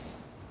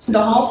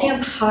 The hall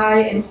stands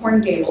high and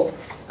horn-gabled,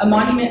 a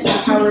monument to the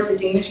power of the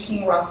Danish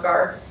king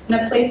Hrothgar, and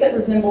a place that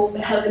resembles the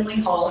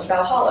heavenly hall of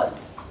Valhalla.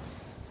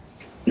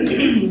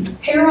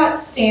 Heorot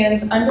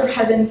stands under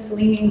heaven's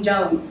gleaming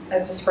dome,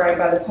 as described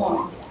by the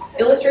poem,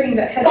 illustrating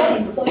that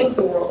heaven enclosed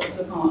the world of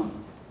the poem.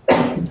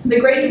 The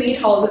great mead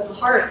hall is at the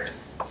heart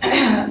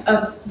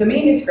of the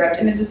manuscript,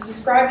 and it is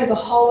described as a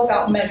hall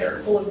without measure,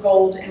 full of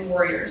gold and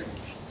warriors.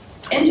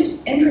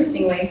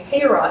 Interestingly,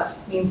 Heorot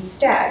means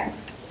stag,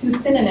 whose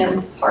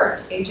synonym,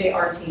 heart,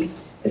 H-A-R-T,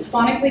 is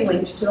phonically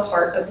linked to the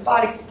heart of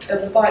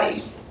the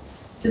body.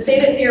 To say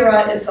that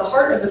Heorot is the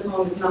heart of the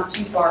poem is not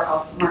too far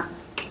off the mark.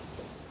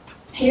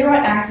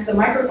 Heorot acts as a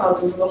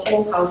microcosm for the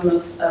whole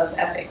cosmos of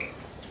epic.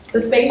 The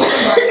space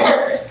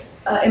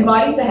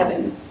embodies the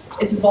heavens,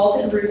 its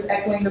vaulted roof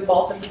echoing the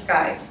vault of the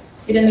sky.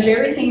 Yet in the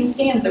very same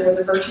stanza where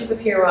the virtues of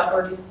Heorot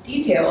are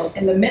detailed,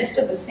 in the midst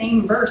of the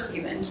same verse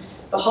even,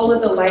 the hall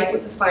is alight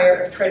with the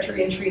fire of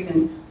treachery and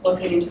treason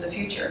looking into the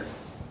future.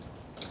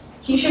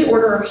 He should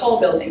order a hall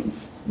building,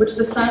 which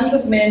the sons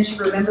of men should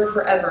remember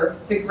forever,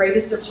 the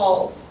greatest of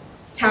halls,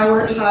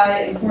 towered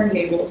high and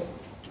horn-gabled.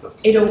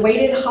 It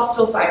awaited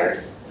hostile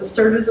fires, the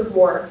surges of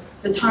war.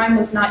 The time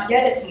was not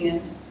yet at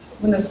hand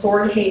when the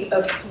sword hate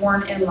of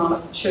sworn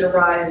in-laws should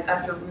arise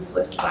after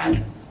ruthless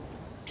violence.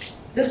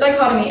 This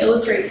dichotomy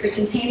illustrates the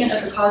containment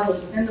of the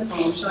cosmos within the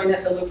poem, showing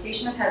that the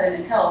location of heaven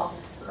and hell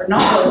are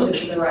not relative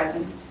to the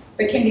horizon,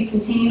 but can be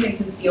contained and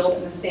concealed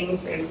in the same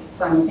space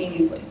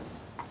simultaneously.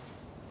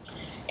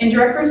 In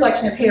direct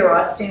reflection of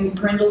Heorot stands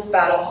Grendel's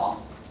battle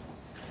hall.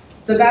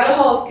 The battle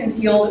hall is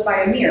concealed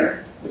by a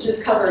mirror, which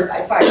is covered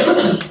by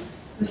fire.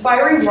 The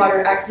fiery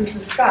water acts as the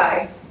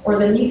sky, or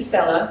the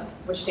Nithsela,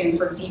 which stands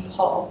for deep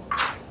hall.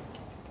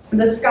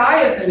 The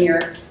sky of the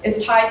mirror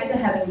is tied to the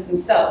heavens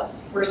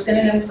themselves, where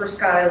synonyms for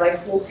sky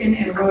like Vulcan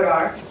and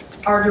Rodar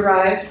are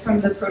derived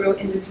from the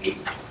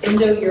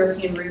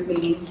Proto-Indo-European root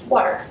meaning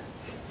water.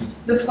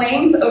 The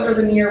flames over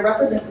the mirror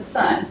represent the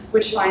sun,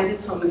 which finds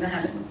its home in the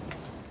heavens.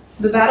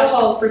 The battle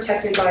hall is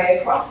protected by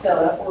a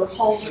hroffcella, or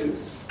hall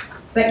roof,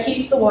 that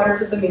keeps the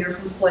waters of the mirror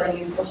from flooding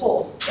into the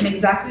hold, in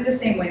exactly the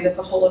same way that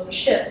the hull of the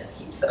ship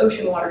keeps the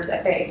ocean waters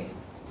at bay.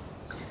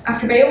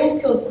 After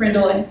Beowulf kills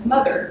Grendel and his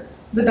mother,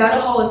 the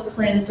battle hall is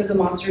cleansed of the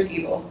monster's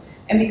evil,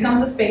 and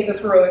becomes a space of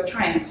heroic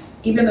triumph,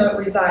 even though it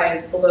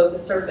resides below the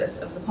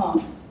surface of the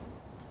poem.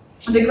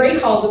 The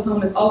great hall of the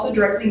poem is also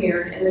directly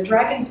mirrored in the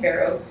Dragon's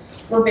Barrow,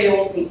 where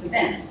Beowulf meets his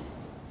end.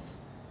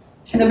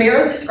 And the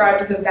barrow is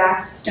described as a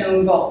vast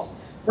stone vault,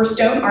 where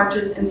stone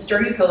arches and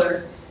sturdy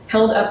pillars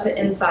held up the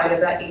inside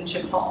of that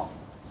ancient hall.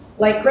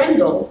 Like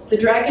Grendel, the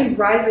dragon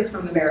rises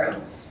from the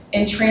barrow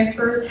and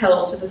transfers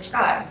hell to the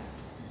sky.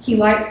 He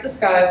lights the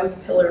sky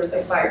with pillars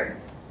of fire.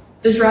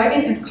 The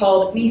dragon is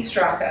called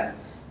Mithraca,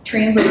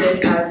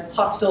 translated as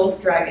hostile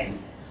dragon.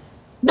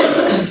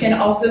 Can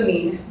also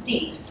mean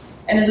deep,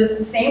 and it is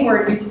the same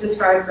word used to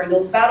describe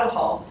Grendel's battle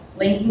hall,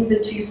 linking the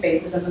two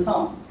spaces in the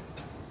poem.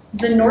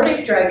 The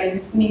Nordic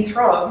dragon,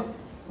 Nithrog,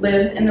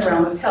 lives in the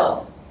realm of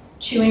hell,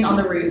 chewing on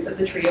the roots of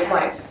the tree of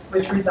life,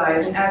 which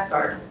resides in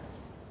Asgard.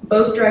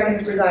 Both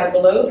dragons reside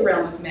below the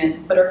realm of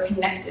men, but are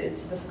connected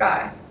to the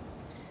sky.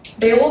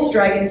 Beowulf's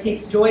dragon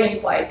takes joy in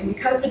flight, and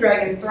because the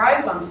dragon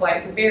thrives on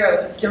flight, the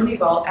barrow, a stony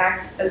vault,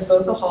 acts as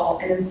both a hall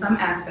and in some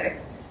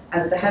aspects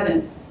as the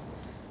heavens.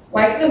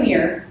 Like the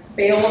mirror,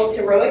 Beowulf's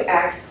heroic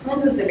act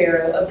cleanses the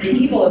barrow of the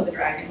evil of the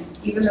dragon,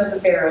 even though the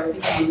barrow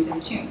becomes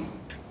his tomb.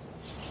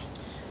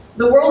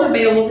 The world of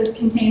Beowulf is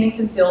contained and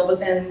concealed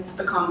within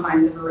the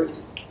confines of a roof.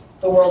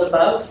 The world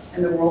above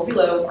and the world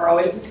below are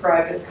always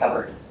described as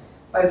covered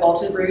by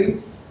vaulted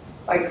roofs,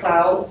 by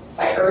clouds,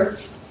 by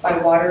earth, by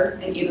water,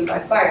 and even by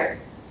fire.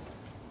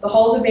 The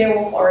halls of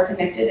Beowulf are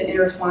connected and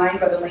intertwined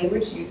by the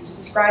language used to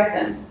describe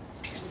them.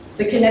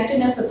 The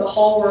connectedness of the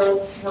hall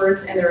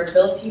words and their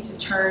ability to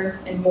turn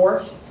and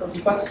morph from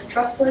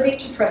trustworthy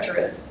to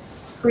treacherous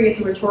creates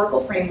a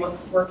rhetorical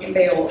framework in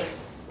Beowulf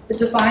that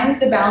defines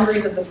the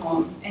boundaries of the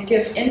poem and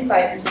gives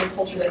insight into the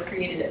culture that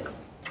created it.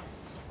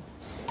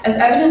 As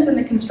evidence in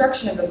the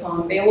construction of the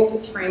poem, Beowulf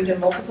is framed in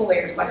multiple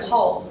layers by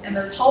halls, and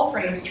those hall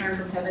frames turn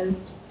from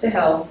heaven to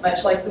hell,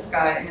 much like the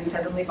sky and its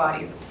heavenly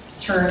bodies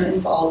turn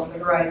and fall over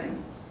the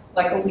horizon,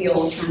 like a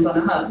wheel turns on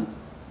a hub.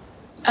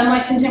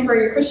 Unlike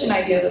contemporary Christian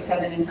ideas of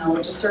heaven and hell,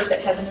 which assert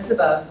that heaven is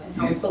above and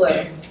hell is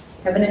below,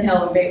 heaven and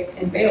hell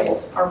in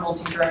Beowulf are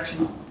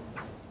multi-directional.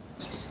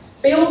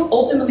 Beowulf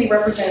ultimately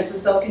represents a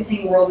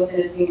self-contained world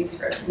within his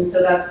manuscript, and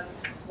so that's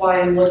why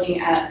I'm looking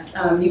at,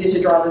 needed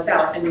to draw this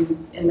out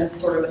in this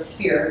sort of a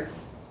sphere.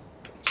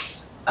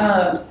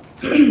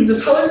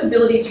 The poet's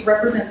ability to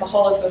represent the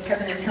hall as both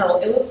heaven and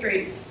hell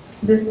illustrates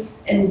this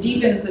and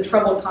deepens the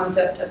troubled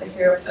concept of the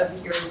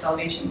hero's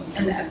salvation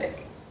within the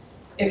epic.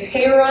 If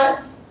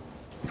Heorot,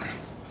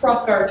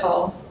 Hrothgar's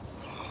hall,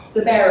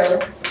 the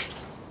barrow,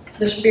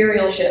 the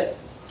burial ship,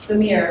 the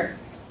mirror,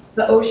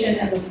 the ocean,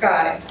 and the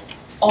sky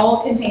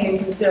all contain and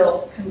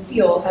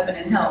conceal heaven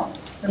and hell,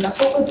 then the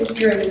hope of the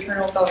hero's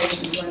eternal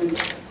salvation is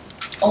limited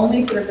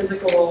only to the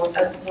physical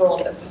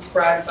world as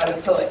described by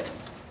the poet,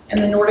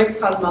 and the Nordic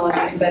cosmology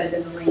embedded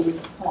in the language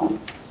of the poem.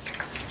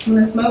 When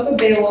the smoke of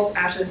Beowulf's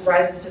ashes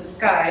rises to the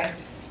sky,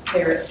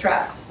 there it's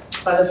trapped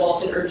by the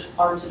vaulted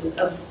arches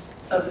of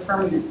the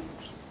firmament.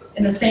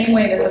 In the same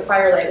way that the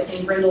firelight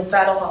within Grendel's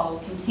battle hall is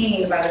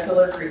contained by the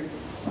pillared roof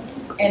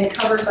and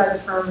covered by the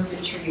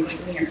firm-rooted trees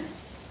of the mirror.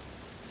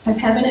 If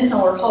heaven and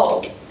hell are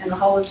halls, and the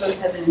hall is both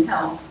heaven and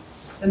hell,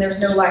 then there's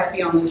no life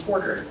beyond those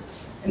borders,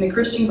 and the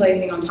Christian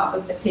glazing on top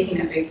of the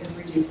pagan epic is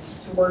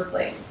reduced to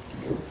wordplay.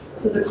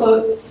 So the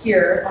quotes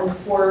here on the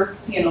 4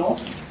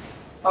 panels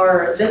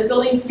are, "This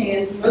building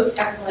stands most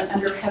excellent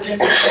under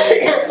heaven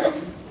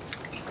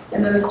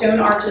and then the stone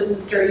arches and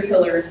sturdy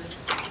pillars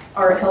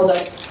are held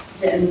up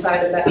the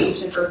inside of that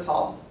ancient earth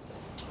hall.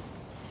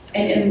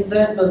 And in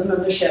the bosom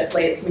of the ship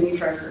lay its many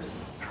treasures.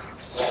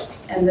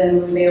 And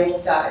then when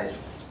Beowulf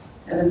dies,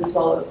 heaven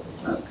swallows the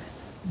smoke."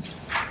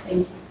 Thank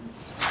you.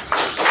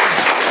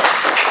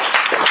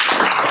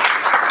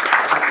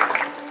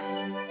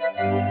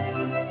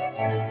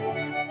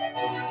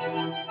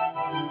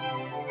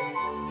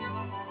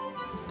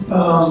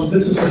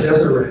 This is for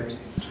Deseree.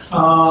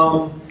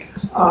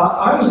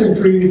 I was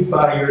intrigued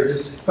by your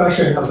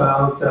discussion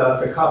about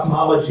the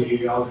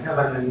cosmology of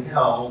heaven and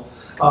hell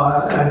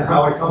and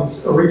how it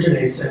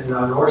originates in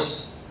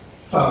Norse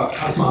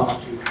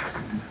cosmology.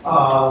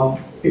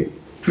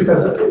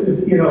 Because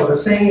the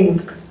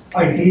same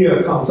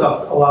idea comes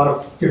up a lot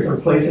of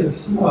different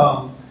places,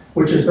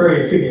 which is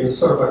very intriguing. It's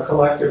sort of a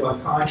collective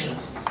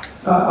unconscious.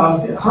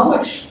 How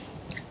much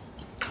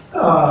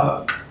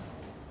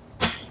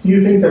do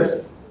you think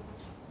that,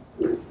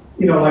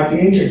 like the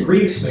ancient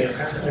Greeks may have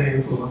had an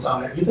influence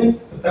on it? Do you think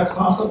that that's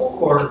possible,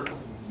 or?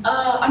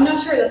 I'm not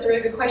sure. That's a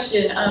really good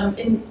question.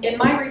 In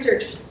my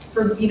research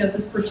for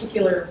this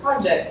particular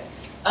project,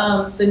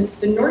 the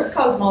Norse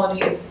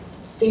cosmology is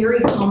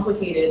very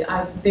complicated.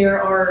 I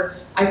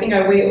think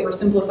I way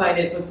oversimplified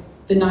it with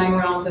the 9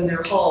 realms and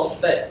their halls,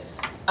 but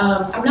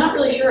I'm not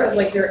really sure of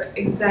their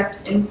exact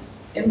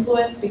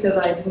influence because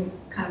I didn't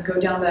kind of go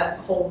down that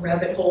whole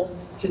rabbit hole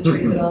to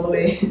trace it all the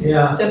way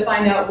to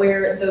find out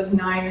where those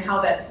 9,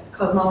 how that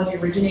cosmology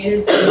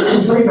originated.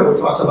 Plato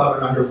talks about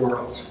an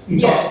underworld.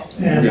 Yes,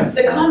 and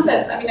the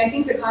concepts, I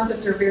think the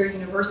concepts are very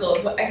universal.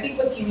 I think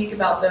what's unique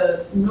about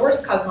the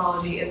Norse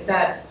cosmology is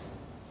that,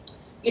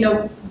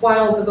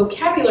 while the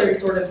vocabulary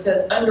sort of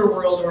says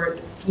underworld, or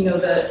it's, they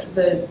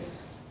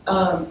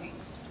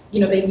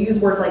use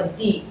words like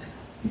deep,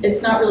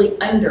 it's not really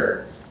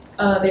under.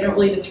 They don't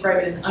really describe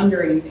it as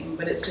under anything,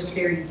 but it's just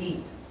very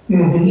deep.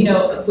 you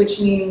know, which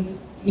means,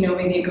 you know,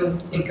 maybe it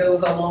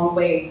goes a long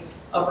way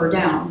up or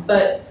down.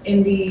 But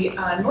in the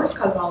Norse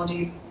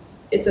cosmology,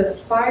 it's a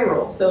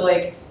spiral. So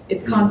like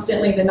it's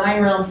constantly, the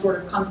 9 realms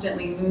sort of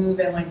constantly move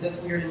in like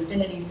this weird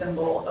infinity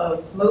symbol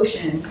of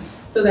motion,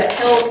 so that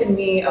hell can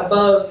be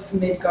above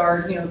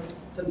Midgard, you know,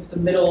 the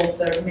middle,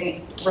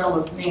 the realm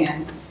of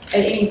man,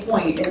 at any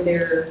point in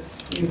their,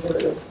 you know,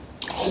 sort of,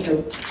 you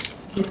know,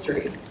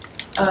 history.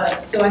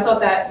 So I thought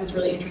that was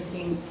really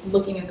interesting,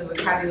 looking at the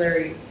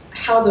vocabulary,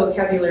 how the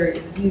vocabulary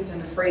is used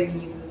and the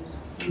phrasing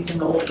used in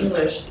the Old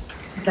English,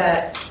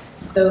 that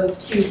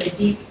those two, the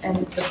deep and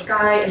the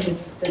sky and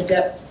the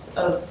depths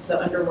of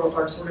the underworld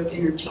are sort of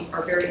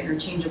are very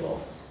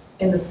interchangeable.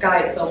 And the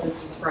sky itself is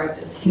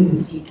described as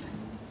deep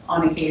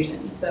on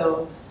occasion.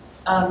 So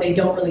they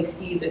don't really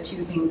see the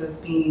two things as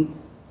being,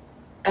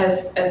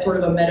 as sort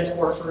of a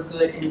metaphor for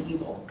good and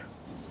evil.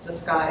 The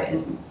sky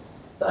and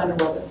the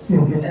underworld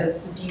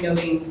as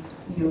denoting,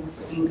 you know,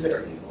 being good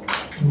or evil.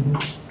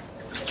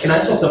 And I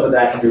saw some of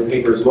that in your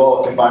paper as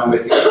well, combined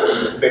with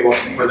the Beowulf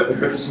paper that we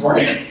heard this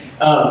morning.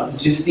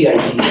 Just the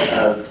idea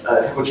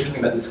of what you're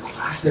talking about, this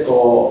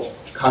classical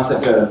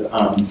concept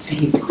of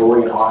seeking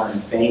glory and honor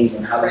and fame,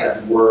 and how does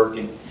that work,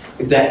 and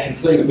that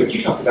conflict with what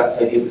you talked about,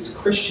 this idea of this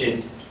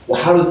Christian,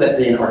 well, how does that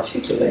then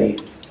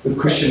articulate with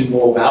Christian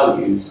moral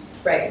values?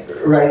 Right.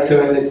 Right.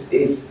 So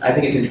it's I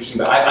think it's interesting,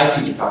 but I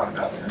see what you're talking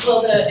about there.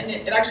 Well,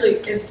 it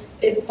actually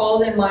it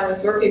falls in line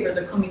with your paper.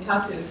 The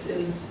comitatus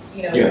is,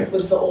 you know,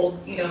 was the old,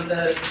 you know,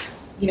 the,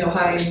 you know,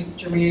 High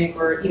Germanic,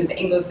 or, you know, the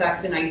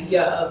Anglo-Saxon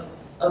idea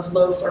of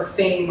loaf or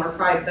fame or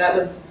pride. That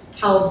was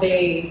how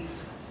they,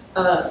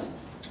 that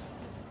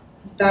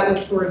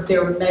was sort of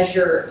their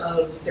measure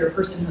of their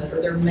personhood, or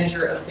their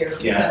measure of their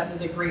success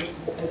as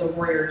a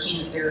warrior,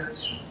 king of their,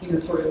 you know,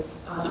 sort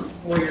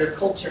of warrior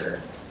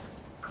culture.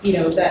 You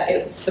know, that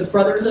it's the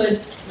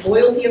brotherhood,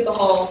 loyalty of the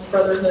hall,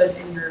 brotherhood,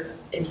 and your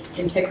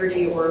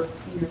integrity or,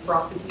 you know,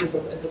 ferocity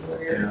as a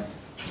warrior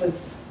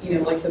was, you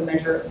know, like the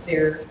measure of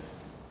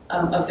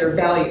their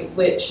value,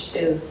 which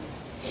is,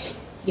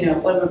 you know,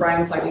 what Brian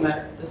was talking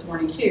about this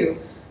morning too,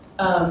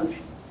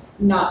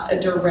 not a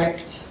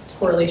direct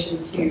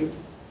correlation to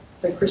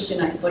the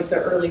Christian, like the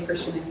early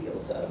Christian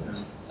ideals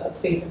of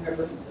faith and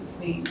reverence as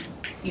being,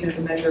 you know,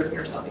 the measure of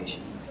your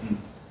salvation. So,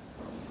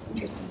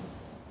 interesting.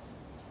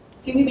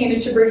 See, we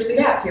managed to bridge the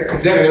gap here.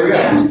 Exactly, there we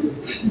go.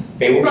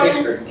 Beowulf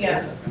Shakespeare.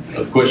 Yeah. I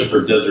have a question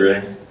for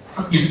Deseree.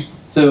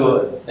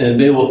 So, in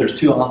Beowulf, there's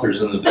 2 authors.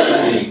 In the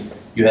beginning,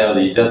 you have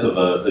the death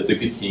of the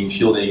good king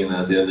shielding, and then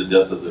at the end, the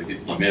death of the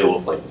good king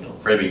Beowulf, like, you know,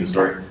 framing the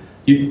story.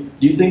 Do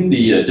you think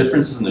the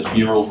differences in the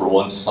funerals were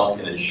one's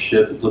sunk in a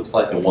ship, it looks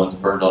like, and one's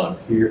burned on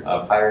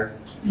a pyre?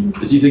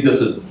 Do you think that's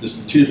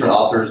just 2 different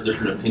authors,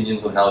 different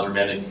opinions on how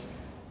Germanic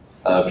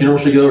funeral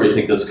should go, or do you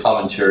think that's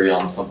commentary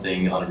on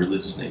something on a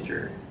religious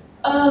nature?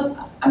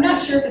 I'm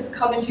not sure if it's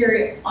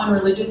commentary on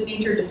religious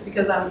nature, just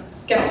because I'm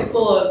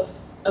skeptical of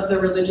the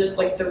religious,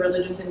 like the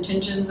religious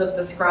intentions of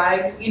the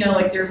scribe. You know,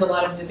 like there's a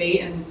lot of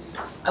debate, and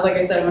like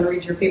I said, I'm going to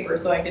read your paper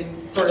so I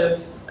can sort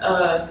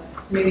of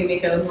maybe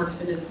make a more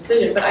definitive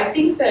decision. But I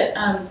think that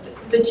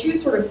the 2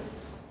 sort of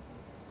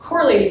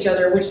correlate each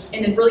other, which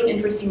in a really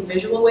interesting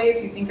visual way.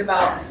 If you think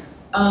about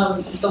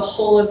the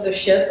hull of the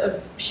ship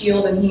of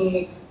Shield, and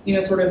he, you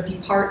know, sort of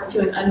departs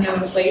to an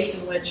unknown place,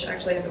 in which,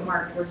 actually I have it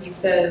marked, where he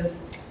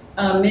says,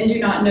 men do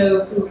not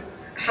know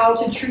how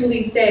to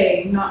truly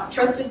say, not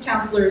trusted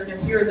counselors, no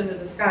heroes under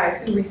the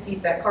sky, who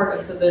received that cargo.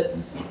 So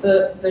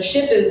the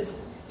ship is,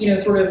 you know,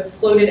 sort of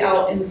floated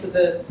out into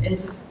the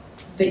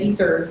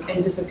ether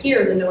and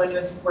disappears, and no one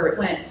knows where it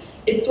went.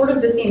 It's sort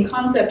of the same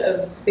concept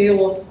of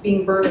Beowulf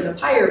being burned in a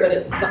pyre, but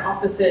it's the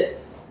opposite.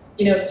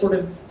 You know, it's sort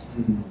of,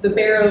 the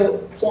barrow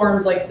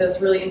forms like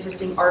this really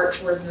interesting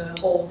arch where the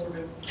whole sort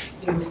of,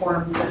 you know,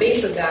 forms the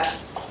base of that.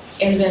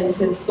 And then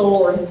his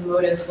soul, or his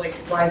modus, like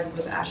rises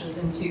with ashes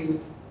into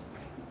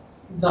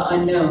the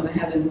unknown, the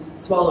heavens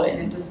swallow it,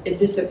 and it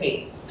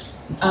dissipates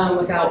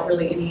without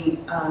really any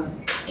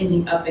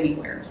ending up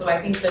anywhere. So I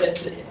think that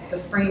the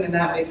frame in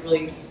that way is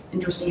really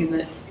interesting, in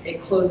that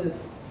it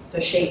closes the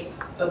shape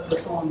of the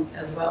poem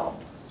as well.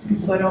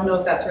 So I don't know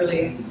if that's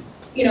really,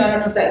 you know, I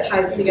don't know if that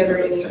ties together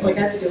any, like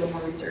I have to do a little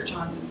more research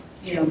on,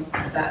 you know,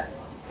 that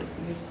to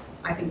see if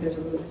I think there's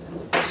a religious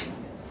implication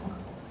of this.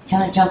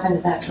 Can I jump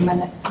into that for a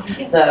minute?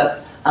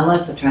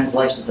 Unless the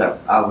translations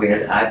are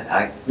weird,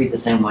 I read the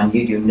same one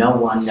you do. No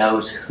one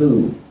knows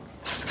who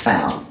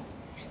found,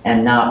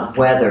 and not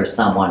whether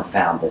someone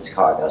found this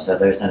cargo. So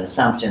there's an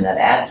assumption that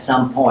at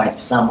some point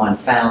someone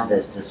found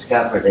this,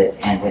 discovered it,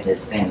 and it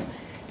has been,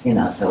 you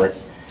know, so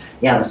it's,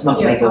 yeah, the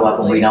smoke may go up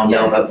and we don't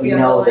know, but we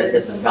know that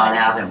this has gone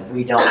out, and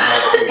we don't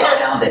know who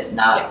found it,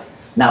 not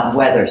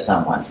whether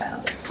someone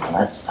found it. So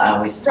that's, I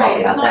always talk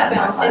about that in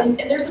our class.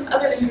 And there's some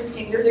other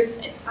interesting,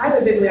 I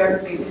have a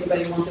bibliography if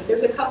anybody wants it.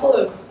 There's a couple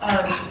of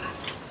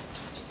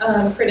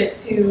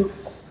critics who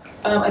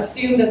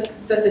assume that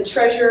the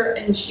treasure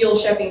and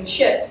shield-shephing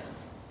ship,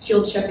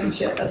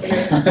 that's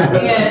it,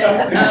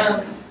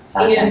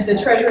 and the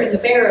treasure and the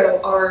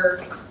barrow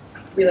are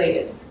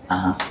related.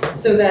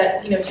 So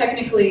that, you know,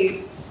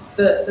 technically,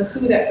 the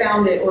who that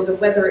found it or the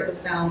whether it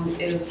was found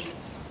is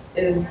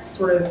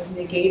sort of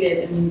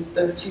negated in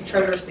those two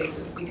treasure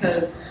spaces,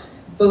 because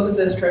both of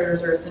those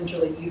treasures are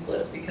essentially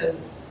useless,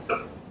 because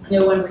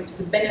no one reaps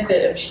the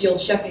benefit of Shield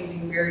Sheffing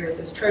being buried with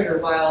his treasure,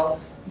 while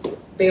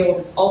Beowulf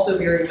is also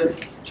buried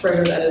with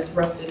treasure that is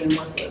rusted and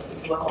worthless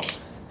as well,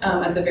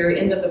 at the very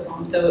end of the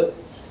poem. So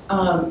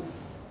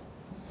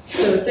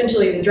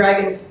essentially the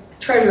dragon's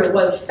treasure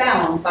was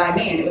found by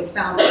man. It was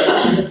found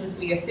just as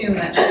we assume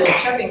that Shield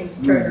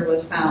Sheffing's treasure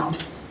was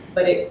found,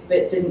 but it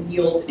didn't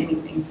yield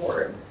anything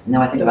for it. No,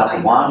 I think about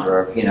the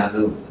wanderer, you know,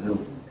 who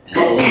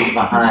leaves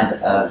behind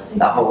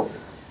the whole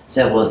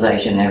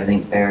civilization,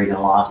 everything's buried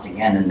and lost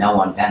again, and no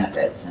one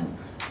benefits. And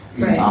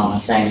the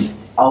same,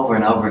 over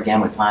and over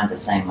again, we find the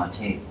same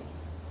motif.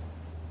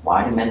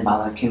 Why do men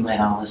bother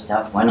accumulating all this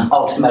stuff when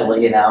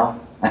ultimately, you know?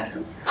 I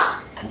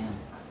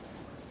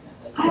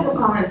have a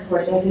comment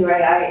for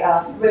Desiree.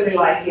 I really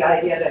like the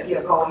idea that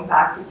you're going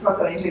back to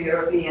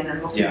Proto-Indo-European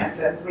and looking at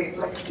the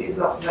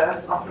reflexes of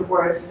the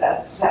words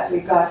that we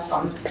got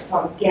from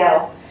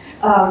Gell.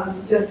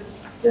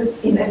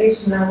 Just in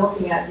addition, I'm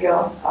looking at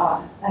your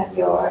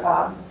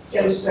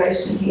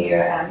illustration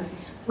here, and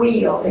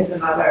wheel is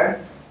another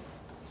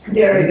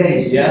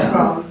derivation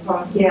from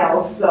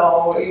Gell,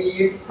 so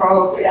you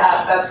probably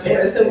have that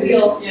there. The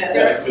wheel.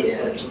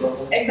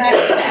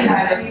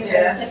 Exactly.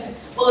 Yeah.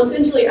 Well,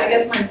 essentially, I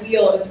guess my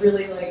wheel is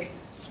really like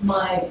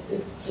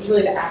it's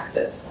really the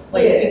axis,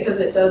 like because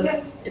it does.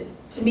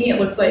 To me, it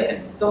looks like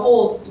the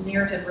whole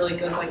narrative really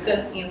goes like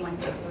this and like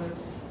this, so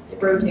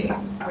it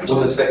rotates.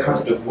 Well, this that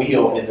concept of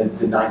wheel in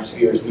the nine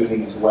spheres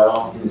moving as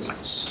well,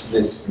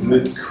 this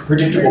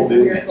predictable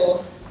movement,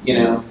 you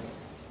know.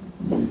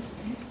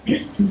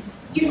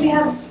 Do we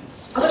have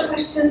other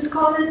questions,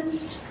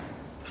 comments?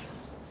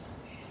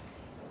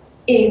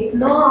 If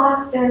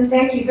not, then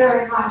thank you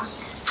very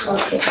much.